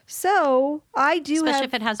 So I do Especially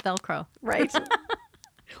if it has Velcro. Right.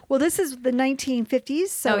 Well, this is the 1950s,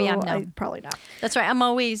 so probably not. That's right. I'm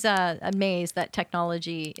always amazed that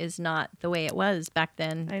technology is not the way it was back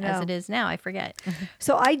then as it is now. I forget.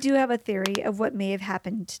 So I do have a theory of what may have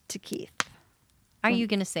happened to Keith. Are you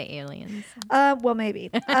going to say aliens? Well, maybe.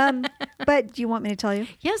 But do you want me to tell you?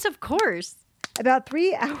 Yes, of course. About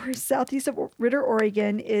 3 hours southeast of Ritter,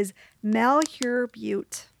 Oregon is Malheur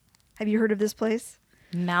Butte. Have you heard of this place?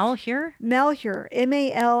 Malheur? Malheur,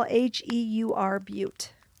 Malheur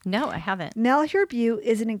Butte. No, I haven't. Malheur Butte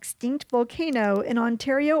is an extinct volcano in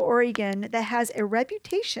Ontario, Oregon that has a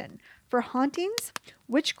reputation for hauntings,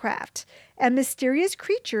 witchcraft, and mysterious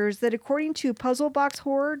creatures that, according to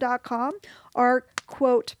puzzleboxhorror.com, are,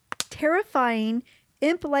 quote, terrifying,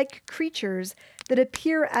 imp-like creatures that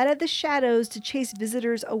appear out of the shadows to chase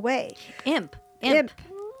visitors away. Imp.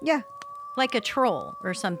 Yeah. Like a troll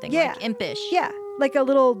or something. Yeah. Like impish. Yeah. Like a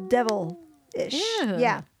little devil-ish. Ew.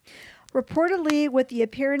 Yeah. Reportedly with the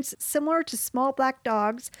appearance similar to small black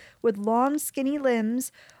dogs with long, skinny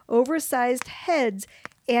limbs, oversized heads,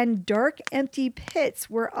 and dark, empty pits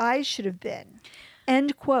where eyes should have been.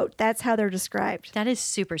 End quote. That's how they're described. That is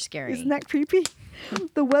super scary. Isn't that creepy?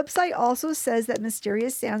 The website also says that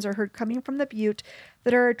mysterious sounds are heard coming from the butte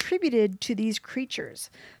that are attributed to these creatures.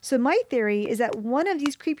 So my theory is that one of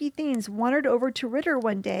these creepy things wandered over to Ritter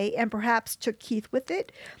one day and perhaps took Keith with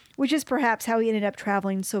it, which is perhaps how he ended up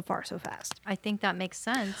traveling so far so fast. I think that makes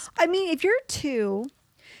sense. I mean, if you're 2,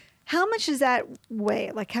 how much does that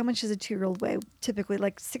weigh? Like, how much does a 2-year-old weigh? Typically,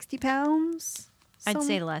 like 60 pounds? I'd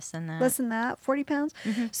say less than that. Less than that? 40 pounds?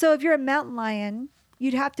 Mm-hmm. So if you're a mountain lion,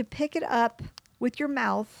 you'd have to pick it up with your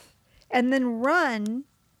mouth and then run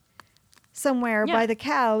somewhere by the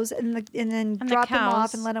cows and then drop them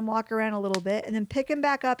off and let them walk around a little bit and then pick them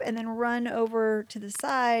back up and then run over to the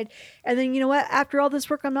side. And then, you know what? After all this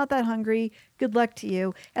work, I'm not that hungry. Good luck to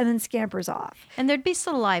you. And then scampers off. And there'd be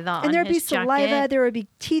saliva on his And there'd be saliva. jacket, There would be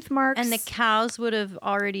teeth marks. and the cows would have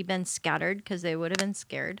already been scattered because they would have been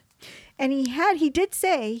scared. And he did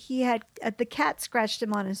say he had the cat scratched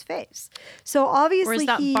him on his face. So obviously Or is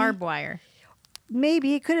that barbed wire?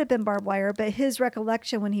 Maybe it could have been barbed wire, but his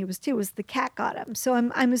recollection when he was 2 was the cat got him. So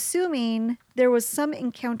I'm assuming there was some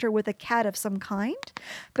encounter with a cat of some kind,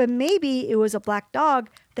 but maybe it was a black dog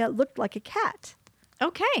that looked like a cat.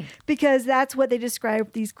 Okay. Because that's what they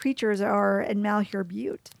describe these creatures are in Malheur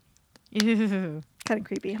Butte. Ew. Kind of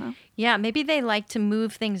creepy, huh? Yeah, maybe they like to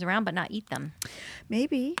move things around but not eat them.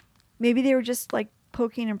 Maybe they were just like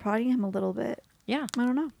poking and prodding him a little bit. Yeah. I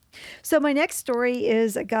don't know. So my next story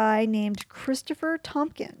is a guy named Christopher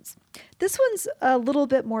Tompkins. This one's a little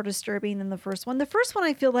bit more disturbing than the first one. The first one,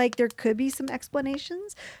 I feel like there could be some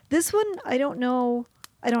explanations. This one, I don't know.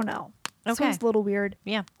 This Okay. one's a little weird.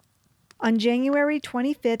 Yeah. On January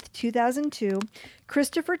 25th, 2002,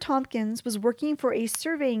 Christopher Tompkins was working for a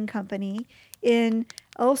surveying company in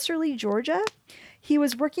Elserly, Georgia. He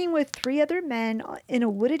was working with 3 other men in a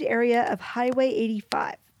wooded area of Highway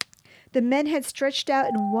 85. The men had stretched out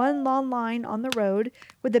in one long line on the road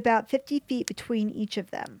with about 50 feet between each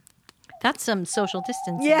of them. That's some social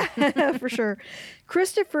distancing. Yeah, for sure.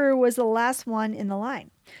 Christopher was the last one in the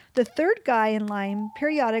line. The third guy in line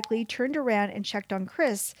periodically turned around and checked on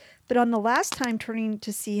Chris, but on the last time turning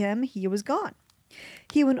to see him, he was gone.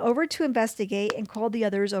 He went over to investigate and called the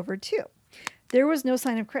others over too. There was no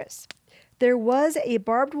sign of Chris. There was a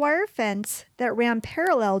barbed wire fence that ran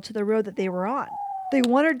parallel to the road that they were on. They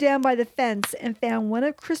wandered down by the fence and found one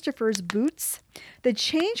of Christopher's boots, the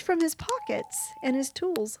change from his pockets, and his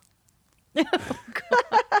tools.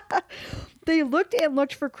 They looked and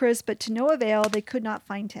looked for Chris, but to no avail. They could not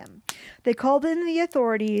find him. They called in the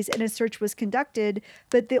authorities and a search was conducted,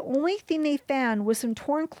 but the only thing they found was some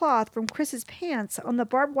torn cloth from Chris's pants on the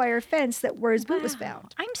barbed wire fence that where his boot was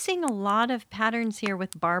found. I'm seeing a lot of patterns here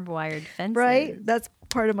with barbed wired fences. Right? That's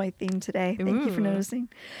part of my theme today. Thank you for Ooh. noticing.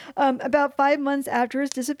 About 5 months after his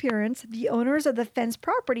disappearance, the owners of the fence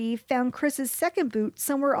property found Chris's second boot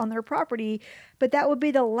somewhere on their property, but that would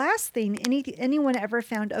be the last thing anyone ever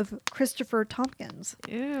found of Christopher Tompkins.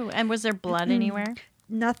 Ew. And was there blood anywhere?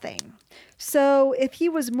 Nothing. So if he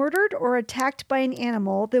was murdered or attacked by an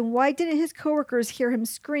animal, then why didn't his coworkers hear him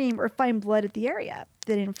scream or find blood at the area?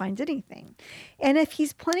 They didn't find anything. And if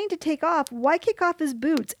he's planning to take off, why kick off his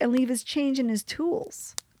boots and leave his change and his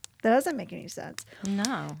tools? That doesn't make any sense.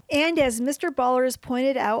 No. And as Mr. Ballers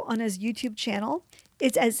pointed out on his YouTube channel,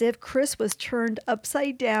 it's as if Chris was turned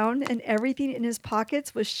upside down and everything in his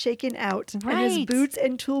pockets was shaken out. And his Right. boots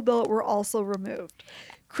and tool belt were also removed.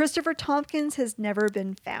 Christopher Tompkins has never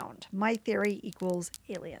been found. My theory equals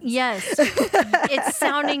aliens. Yes. It's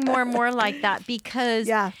sounding more and more like that because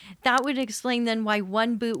Yeah. that would explain then why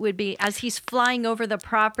one boot would be, as he's flying over the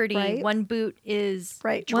property, Right. one boot is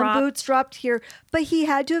Right. dropped. One boot's dropped here, but he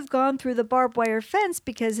had to have gone through the barbed wire fence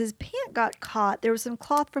because his pant got caught. There was some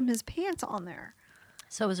cloth from his pants on there.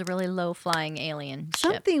 So it was a really low flying alien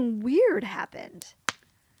ship. Something weird happened.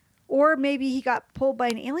 Or maybe he got pulled by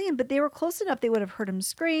an alien, but they were close enough. They would have heard him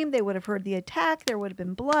scream. They would have heard the attack. There would have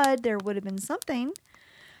been blood. There would have been something.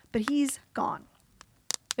 But he's gone.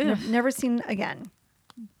 Ugh. Never seen again.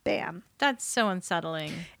 Bam. That's so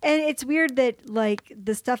unsettling. And it's weird that, like,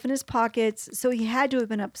 the stuff in his pockets, so he had to have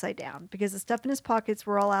been upside down because the stuff in his pockets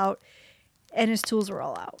were all out and his tools were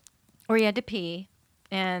all out. Or he had to pee,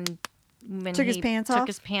 and when Took his he pants took off?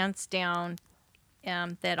 his pants down,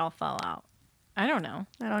 that all fell out. I don't know.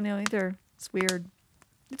 I don't know either. It's weird.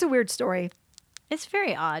 It's a weird story. It's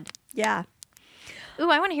very odd. Yeah. Ooh,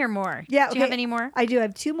 I want to hear more. Yeah. Do you have any more? I do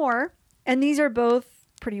have two more, and these are both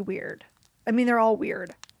pretty weird. I mean, they're all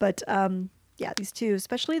weird, but yeah, these two,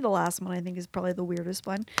 especially the last one, I think is probably the weirdest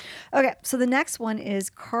one. Okay, so the next one is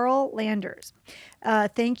Carl Landers.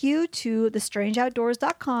 Thank you to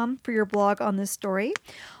thestrangeoutdoors.com for your blog on this story.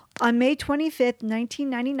 On May 25th,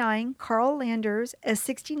 1999, Carl Landers, a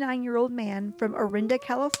 69-year-old man from Orinda,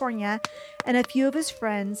 California, and a few of his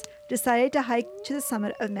friends decided to hike to the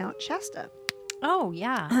summit of Mount Shasta. Oh,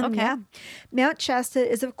 yeah. Okay. Yeah. Mount Shasta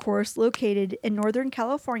is, of course, located in Northern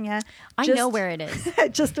California. I know where it is.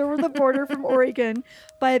 Just over the border from Oregon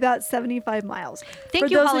by about 75 miles. Thank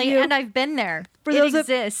you, Holly. And I've been there. It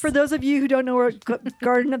exists. For those of you who don't know where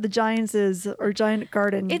Garden of the Giants is, or Giant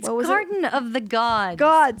Garden. It's Garden of the Gods.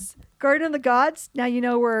 Gods. Garden of the Gods. Now you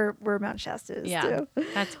know where Mount Shasta is, yeah, too.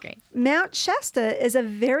 That's great. Mount Shasta is a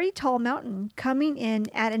very tall mountain coming in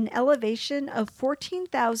at an elevation of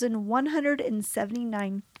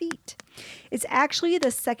 14,179 feet. It's actually the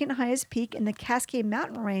second highest peak in the Cascade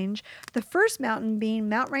Mountain Range, the first mountain being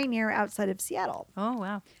Mount Rainier outside of Seattle. Oh,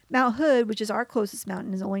 wow. Mount Hood, which is our closest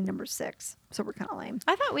mountain, is only number 6, so we're kind of lame.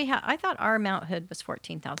 I thought our Mount Hood was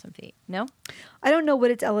 14,000 feet. No? I don't know what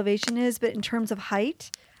its elevation is, but in terms of height,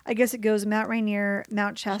 I guess it goes Mount Rainier,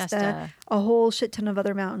 Mount Shasta, a whole shit ton of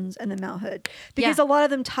other mountains, and then Mount Hood. Because a lot of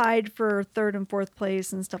them tied for 3rd and 4th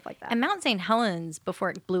place and stuff like that. And Mount St. Helens, before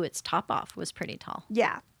it blew its top off, was pretty tall.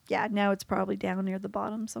 Yeah. Yeah, now it's probably down near the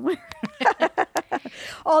bottom somewhere.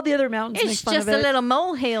 All the other mountains make fun of it. It's just a little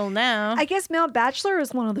molehill now. I guess Mount Bachelor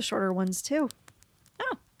is one of the shorter ones, too.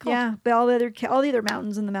 Oh, cool. Yeah, but all the other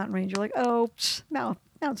mountains in the mountain range are like, oh, Mount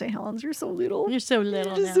St. Helens, you're so little. You're so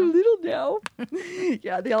little You're just so little now.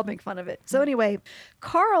 Yeah, they all make fun of it. So anyway,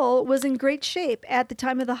 Carl was in great shape at the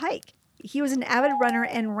time of the hike. He was an avid runner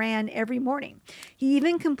and ran every morning. He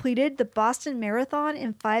even completed the Boston Marathon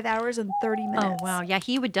in 5 hours and 30 minutes. Oh, wow. Yeah,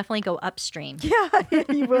 he would definitely go upstream. Yeah,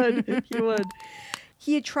 he would. He would.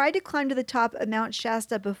 He had tried to climb to the top of Mount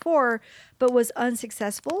Shasta before, but was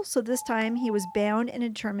unsuccessful, so this time he was bound and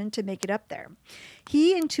determined to make it up there.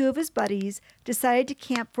 He and 2 of his buddies decided to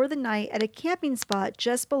camp for the night at a camping spot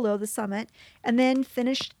just below the summit and then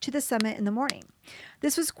finished to the summit in the morning.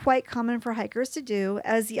 This was quite common for hikers to do,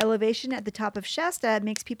 as the elevation at the top of Shasta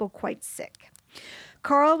makes people quite sick.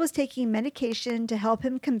 Carl was taking medication to help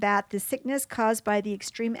him combat the sickness caused by the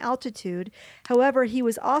extreme altitude. However, he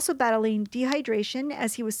was also battling dehydration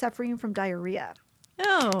as he was suffering from diarrhea.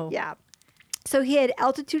 Oh. Yeah. So he had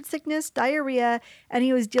altitude sickness, diarrhea, and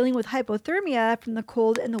he was dealing with hypothermia from the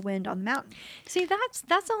cold and the wind on the mountain. See, that's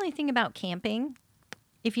the only thing about camping.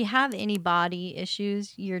 If you have any body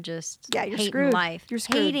issues, you're just you're hating screwed. life. You're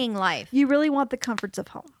screwed. Hating life. You really want the comforts of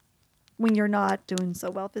home when you're not doing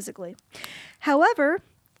so well physically. However,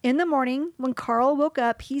 in the morning, when Carl woke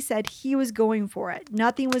up, he said he was going for it.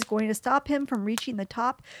 Nothing was going to stop him from reaching the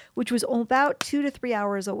top, which was about 2 to 3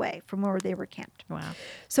 hours away from where they were camped. Wow.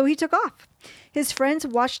 So he took off. His friends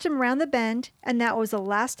watched him around the bend, and that was the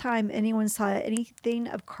last time anyone saw anything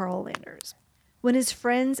of Carl Landers. When his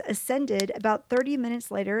friends ascended, about 30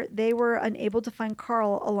 minutes later, they were unable to find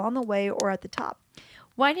Carl along the way or at the top.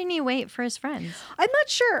 Why didn't he wait for his friends? I'm not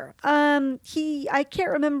sure. I can't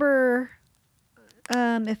remember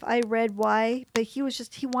if I read why, but he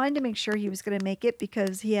wanted to make sure he was going to make it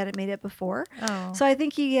because he hadn't made it before. Oh. So I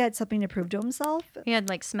think he had something to prove to himself. He had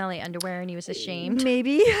like smelly underwear and he was ashamed.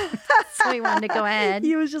 Maybe. So he wanted to go ahead.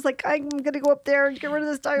 He was just like, I'm going to go up there and get rid of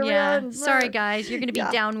this diarrhea. Yeah. And, Sorry, guys. You're going to be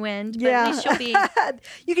downwind. But yeah. at least you'll be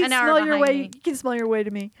you can an hour smell your behind way. me. You can smell your way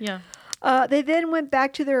to me. Yeah. They then went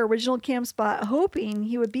back to their original camp spot, hoping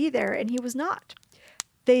he would be there, and he was not.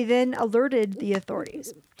 They then alerted the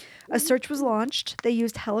authorities. A search was launched. They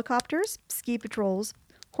used helicopters, ski patrols,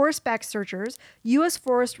 horseback searchers, U.S.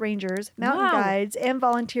 Forest Rangers, mountain guides, and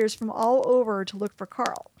volunteers from all over to look for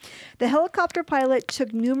Carl. The helicopter pilot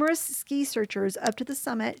took numerous ski searchers up to the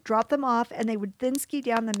summit, dropped them off, and they would then ski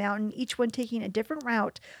down the mountain, each one taking a different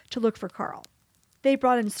route to look for Carl. They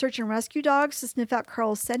brought in search and rescue dogs to sniff out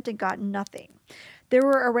Carl's scent and got nothing. There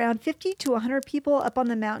were around 50 to 100 people up on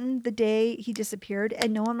the mountain the day he disappeared,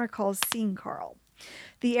 and no one recalls seeing Carl.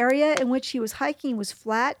 The area in which he was hiking was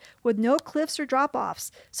flat with no cliffs or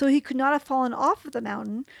drop-offs, so he could not have fallen off of the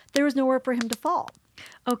mountain. There was nowhere for him to fall.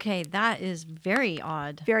 Okay, that is very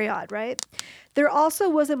odd. Very odd, right? There also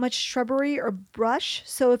wasn't much shrubbery or brush,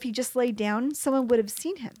 so if he just laid down, someone would have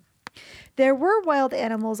seen him. There were wild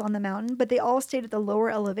animals on the mountain, but they all stayed at the lower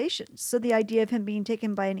elevations, so the idea of him being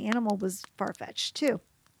taken by an animal was far-fetched too.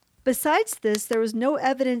 Besides this, there was no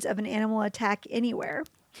evidence of an animal attack anywhere.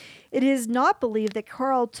 It is not believed that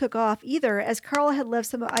Carl took off either, as Carl had left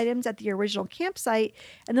some items at the original campsite,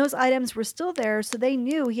 and those items were still there, so they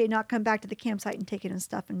knew he had not come back to the campsite and taken his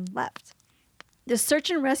stuff and left. The search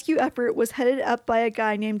and rescue effort was headed up by a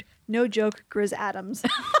guy named, no joke, Grizz Adams,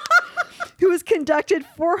 who has conducted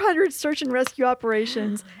 400 search and rescue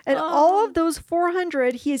operations, and all of those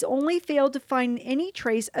 400, he has only failed to find any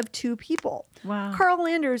trace of 2 people. Wow. Carl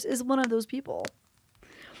Landers is one of those people.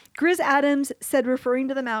 Grizz Adams said, referring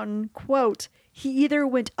to the mountain, quote, he either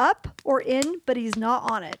went up or in, but he's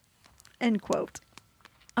not on it, end quote.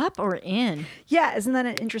 Up or in? Yeah, isn't that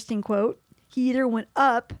an interesting quote? He either went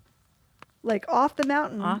up, like off the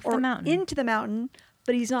mountain, or into the mountain,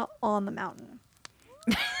 but he's not on the mountain.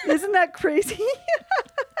 Isn't that crazy?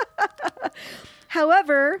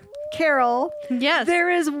 However, Carol, yes, there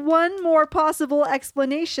is one more possible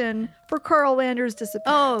explanation for Carl Landers'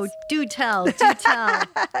 disappearance. Oh, do tell, do tell.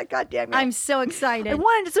 God damn it. I'm so excited. I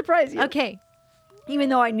wanted to surprise you. Okay. Even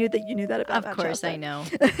though I knew that you knew that about Of course I know.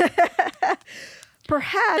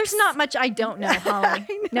 Perhaps. There's not much I don't know, Holly.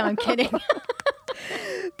 No, I'm kidding.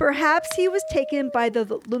 Perhaps he was taken by the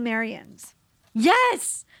Lumerians.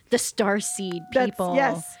 Yes! The Starseed people.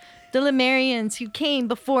 Yes. The Lemurians who came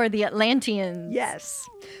before the Atlanteans. Yes.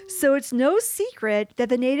 So it's no secret that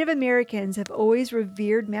the Native Americans have always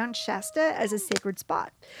revered Mount Shasta as a sacred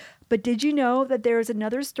spot. But did you know that there is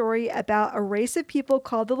another story about a race of people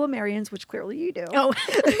called the Lemurians, which clearly you do? Oh.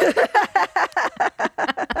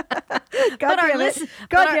 God damn it.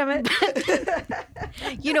 God damn it.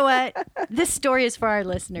 You know what? This story is for our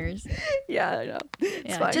listeners. Yeah, I know.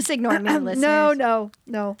 It's fine. Just ignore me, listeners.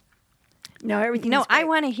 No, everything. No, I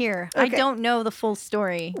want to hear. Okay. I don't know the full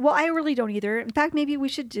story. Well, I really don't either. In fact, maybe we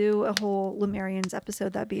should do a whole Lemurians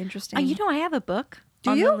episode. That'd be interesting. You know, I have a book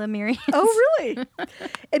Do on you? the Lemurians. Oh, really?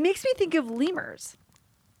 It makes me think of lemurs.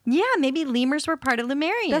 Yeah, maybe lemurs were part of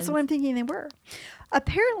Lemurians. That's what I'm thinking they were.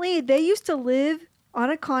 Apparently, they used to live on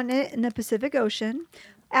a continent in the Pacific Ocean.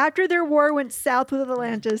 After their war went south with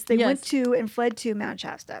Atlantis, they went to and fled to Mount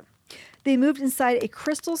Shasta. They moved inside a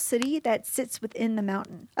crystal city that sits within the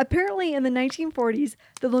mountain. Apparently, in the 1940s,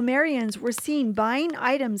 the Lemurians were seen buying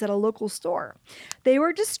items at a local store. They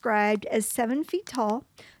were described as 7 feet tall,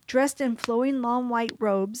 dressed in flowing long white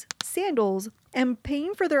robes, sandals, and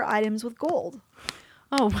paying for their items with gold.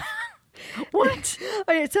 Oh, what?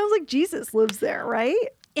 I mean, it sounds like Jesus lives there, right?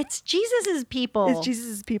 It's Jesus's people. It's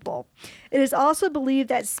Jesus's people. It is also believed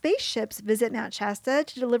that spaceships visit Mount Shasta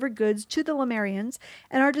to deliver goods to the Lemurians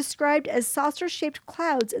and are described as saucer-shaped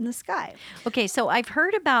clouds in the sky. Okay, so I've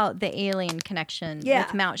heard about the alien connection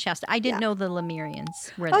with Mount Shasta. I didn't know the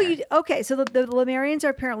Lemurians were there. Okay. So the Lemurians are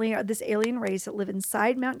apparently this alien race that live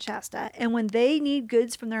inside Mount Shasta, and when they need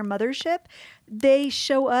goods from their mothership, they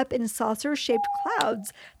show up in saucer-shaped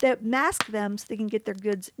clouds that mask them so they can get their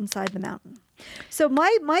goods inside the mountain. So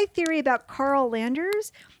my theory about Carl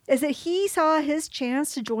Landers is that he saw his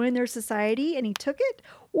chance to join their society and he took it,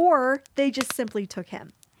 or they just simply took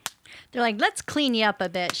him. They're like, let's clean you up a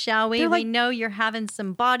bit, shall we? We know you're having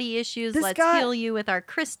some body issues. Let's heal you with our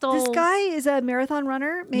crystals. This guy is a marathon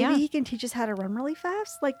runner. Maybe he can teach us how to run really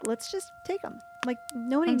fast. Like, let's just take him. Like,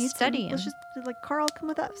 nobody needs to study him. Let's just, like, Carl, come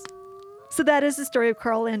with us. So that is the story of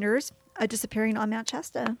Carl Landers disappearing on Mount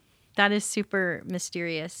Shasta. That is super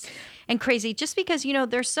mysterious and crazy. Just because, you know,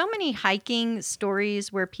 there's so many hiking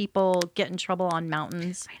stories where people get in trouble on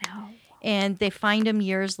mountains. I know. And they find them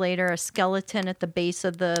years later, a skeleton at the base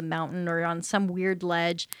of the mountain or on some weird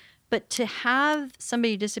ledge. But to have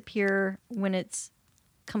somebody disappear when it's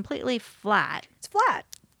completely flat. It's flat.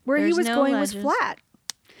 Where he was going was flat.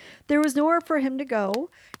 There was nowhere for him to go.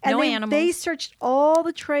 And no animals. They searched all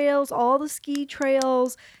the trails, all the ski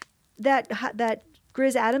trails. That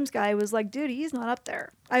Grizz Adams guy was like, dude, he's not up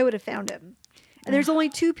there. I would have found him. And there's only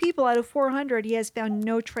 2 people out of 400 he has found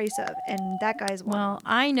no trace of. And that guy's one. Well,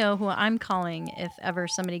 I know who I'm calling if ever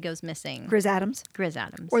somebody goes missing. Grizz Adams. Grizz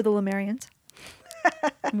Adams. Or the Lemurians.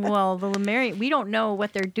 Well, the Lemurian, we don't know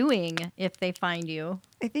what they're doing if they find you.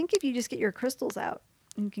 I think if you just get your crystals out,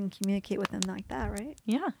 you can communicate with them like that, right?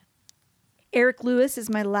 Yeah. Eric Lewis is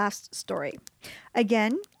my last story.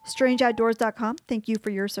 Again, strangeoutdoors.com. Thank you for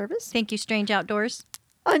your service. Thank you, Strange Outdoors.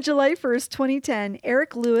 On July 1st, 2010,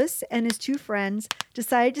 Eric Lewis and his 2 friends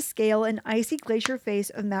decided to scale an icy glacier face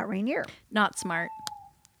of Mount Rainier. Not smart.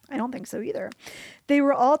 I don't think so either. They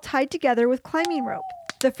were all tied together with climbing rope.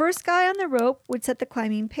 The first guy on the rope would set the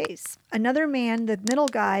climbing pace. Another man, the middle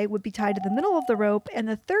guy, would be tied to the middle of the rope, and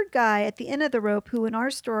the third guy at the end of the rope, who in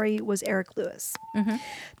our story was Eric Lewis. Mm-hmm.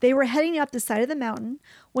 They were heading up the side of the mountain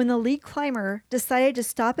when the lead climber decided to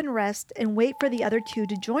stop and rest and wait for the other two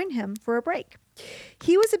to join him for a break.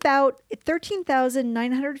 He was about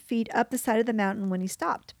 13,900 feet up the side of the mountain when he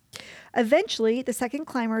stopped. Eventually, the second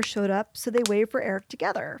climber showed up, so they waited for Eric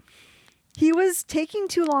together. He was taking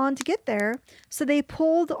too long to get there, so they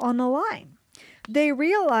pulled on the line. They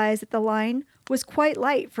realized that the line was quite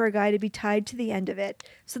light for a guy to be tied to the end of it,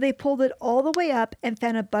 so they pulled it all the way up and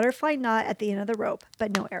found a butterfly knot at the end of the rope,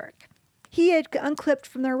 but no Eric. He had unclipped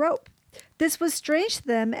from their rope. This was strange to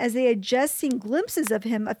them as they had just seen glimpses of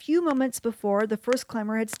him a few moments before the first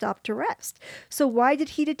climber had stopped to rest. So why did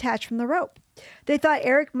he detach from the rope? They thought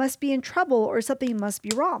Eric must be in trouble or something must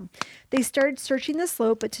be wrong. They started searching the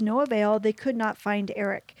slope, but to no avail. They could not find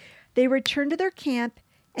Eric. They returned to their camp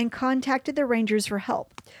and contacted the rangers for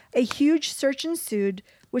help. A huge search ensued,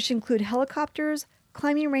 which included helicopters,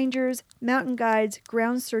 climbing rangers, mountain guides,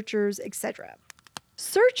 ground searchers, etc.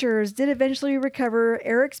 Searchers did eventually recover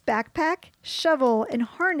Eric's backpack, shovel, and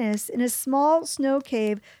harness in a small snow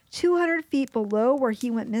cave 200 feet below where he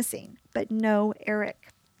went missing, but no Eric.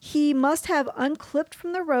 He must have unclipped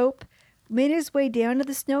from the rope, made his way down to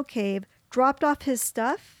the snow cave, dropped off his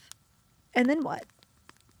stuff, and then what?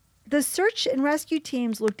 The search and rescue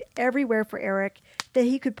teams looked everywhere for Eric that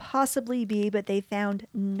he could possibly be, but they found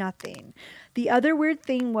nothing. The other weird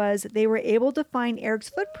thing was they were able to find Eric's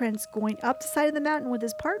footprints going up the side of the mountain with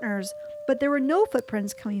his partners, but there were no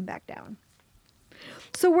footprints coming back down.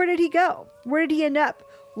 So where did he go? Where did he end up?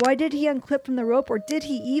 Why did he unclip from the rope, or did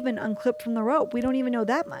he even unclip from the rope? We don't even know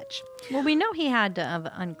that much. Well, we know he had to have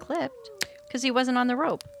unclipped because he wasn't on the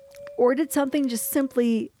rope. Or did something just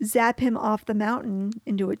simply zap him off the mountain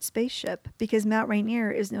into its spaceship? Because Mount Rainier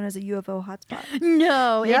is known as a UFO hotspot.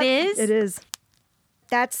 No, Yep, it is? It is.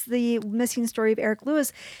 That's the missing story of Eric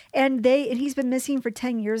Lewis. And he's been missing for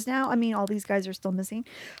 10 years now. I mean, all these guys are still missing.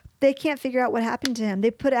 They can't figure out what happened to him. They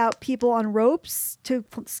put out people on ropes to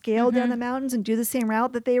scale down the mountains and do the same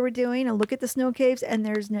route that they were doing and look at the snow caves, and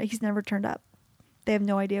he's never turned up. They have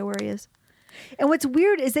no idea where he is. And what's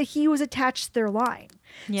weird is that he was attached to their line.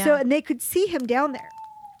 Yeah. So, and they could see him down there.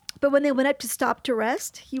 But when they went up to stop to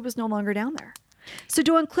rest, he was no longer down there. So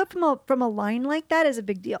to unclip from a line like that is a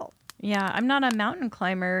big deal. Yeah, I'm not a mountain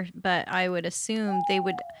climber, but I would assume they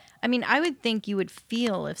would. I mean, I would think you would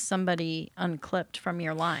feel if somebody unclipped from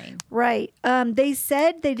your line. Right. They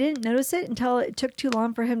said they didn't notice it until it took too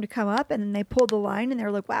long for him to come up, and then they pulled the line, and they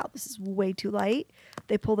were like, wow, this is way too light.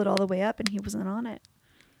 They pulled it all the way up, and he wasn't on it.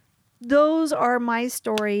 Those are my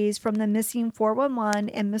stories from the Missing 411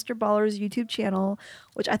 and Mr. Baller's YouTube channel,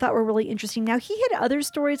 which I thought were really interesting. Now, he had other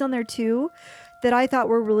stories on there, too, that I thought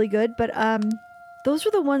were really good, but those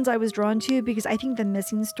are the ones I was drawn to because I think the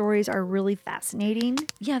missing stories are really fascinating.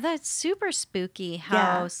 Yeah, that's super spooky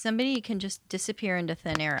how somebody can just disappear into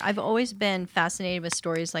thin air. I've always been fascinated with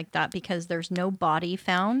stories like that because there's no body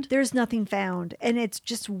found. There's nothing found, and it's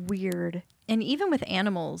just weird. And even with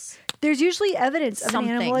animals, there's usually evidence of an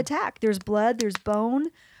animal something. attack. There's blood, there's bone,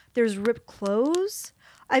 there's ripped clothes.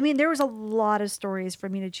 I mean, there was a lot of stories for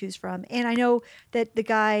me to choose from. And I know that the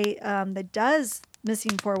guy that does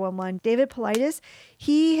Missing 411, David Politis,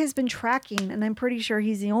 he has been tracking, and I'm pretty sure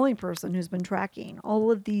he's the only person who's been tracking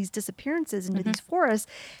all of these disappearances into these forests.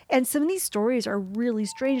 And some of these stories are really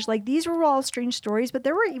strange. Like, these were all strange stories, but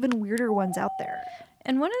there were even weirder ones out there.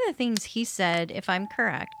 And one of the things he said, if I'm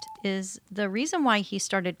correct, is the reason why he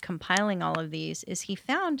started compiling all of these is he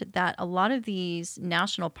found that a lot of these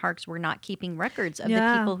national parks were not keeping records of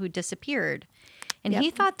the people who disappeared. And he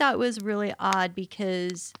thought that was really odd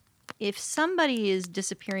because if somebody is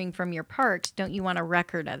disappearing from your parks, don't you want a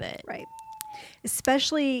record of it? Right.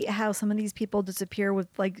 Especially how some of these people disappear with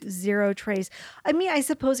like zero trace. I mean, I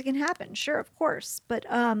suppose it can happen. Sure, of course. But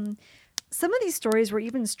some of these stories were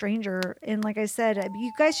even stranger. And like I said,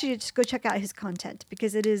 you guys should just go check out his content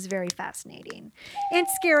because it is very fascinating and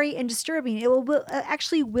scary and disturbing. It will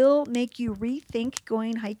actually make you rethink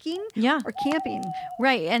going hiking or camping.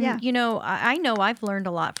 Right. And, you know I've learned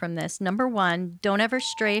a lot from this. Number 1, don't ever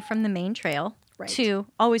stray from the main trail. Right. 2,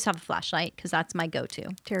 always have a flashlight because that's my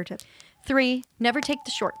go-to. Terror tip. 3, never take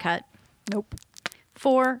the shortcut. Nope.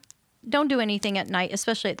 4, don't do anything at night,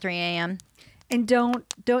 especially at 3 a.m. And don't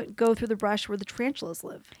go through the brush where the tarantulas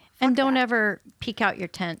live. And don't ever peek out your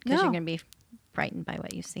tent because you're going to be frightened by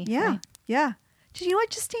what you see. Yeah, right? yeah. You know what?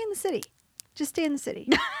 Just stay in the city. Just stay in the city.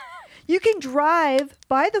 You can drive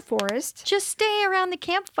by the forest. Just stay around the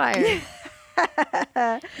campfire.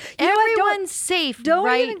 Everyone's safe Don't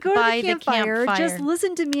right even go by to the campfire. Just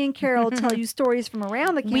listen to me and Carol tell you stories from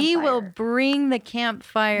around the campfire. We will bring the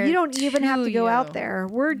campfire. You don't even have to go out there.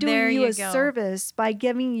 We're doing you a service by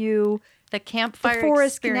giving you the campfire the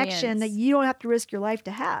forest experience. connection that you don't have to risk your life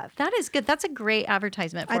to have. That is good. That's a great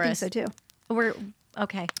advertisement for us. I think so too. We're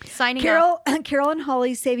okay. Signing off. Carol and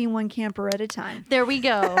Holly saving one camper at a time. There we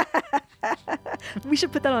go. We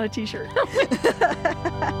should put that on a t-shirt.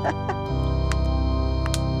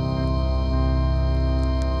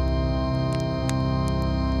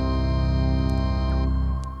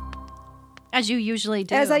 As you usually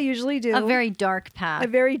do. As I usually do. A very dark path. A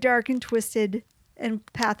very dark and twisted and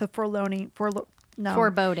path of foreboding.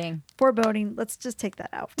 Let's just take that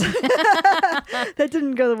out. That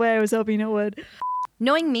didn't go the way I was hoping it would.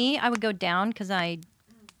 Knowing me, I would go down because I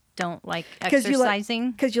don't like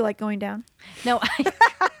exercising. Because you like going down? No.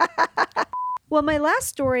 Well, my last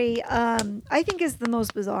story, I think is the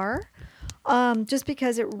most bizarre. Just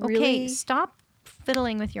because it really... Okay, stop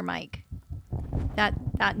fiddling with your mic.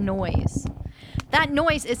 That noise. That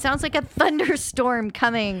noise, it sounds like a thunderstorm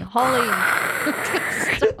coming. Holly.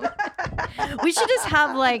 We should just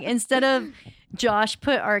have instead of Josh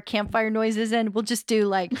put our campfire noises in, we'll just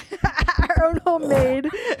do our own homemade.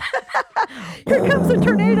 Here comes a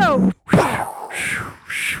tornado.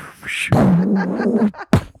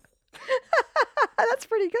 That's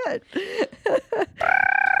pretty good.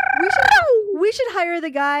 We should hire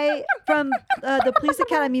the guy from the Police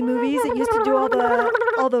Academy movies that used to do all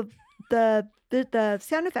the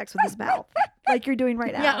sound effects with his mouth, like you're doing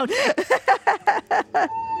right now. Yeah, okay.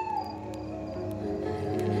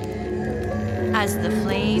 As the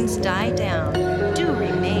flames die down, do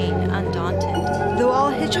remain undaunted. Though all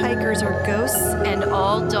hitchhikers are ghosts, and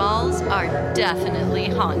all dolls are definitely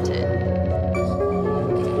haunted.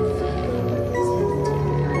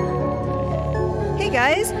 Hey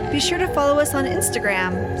guys, be sure to follow us on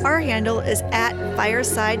Instagram. Our handle is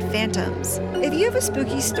 @FiresidePhantoms. If you have a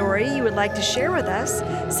spooky story you would like to share with us,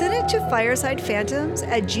 send it to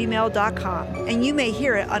firesidephantoms@gmail.com and you may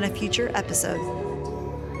hear it on a future episode.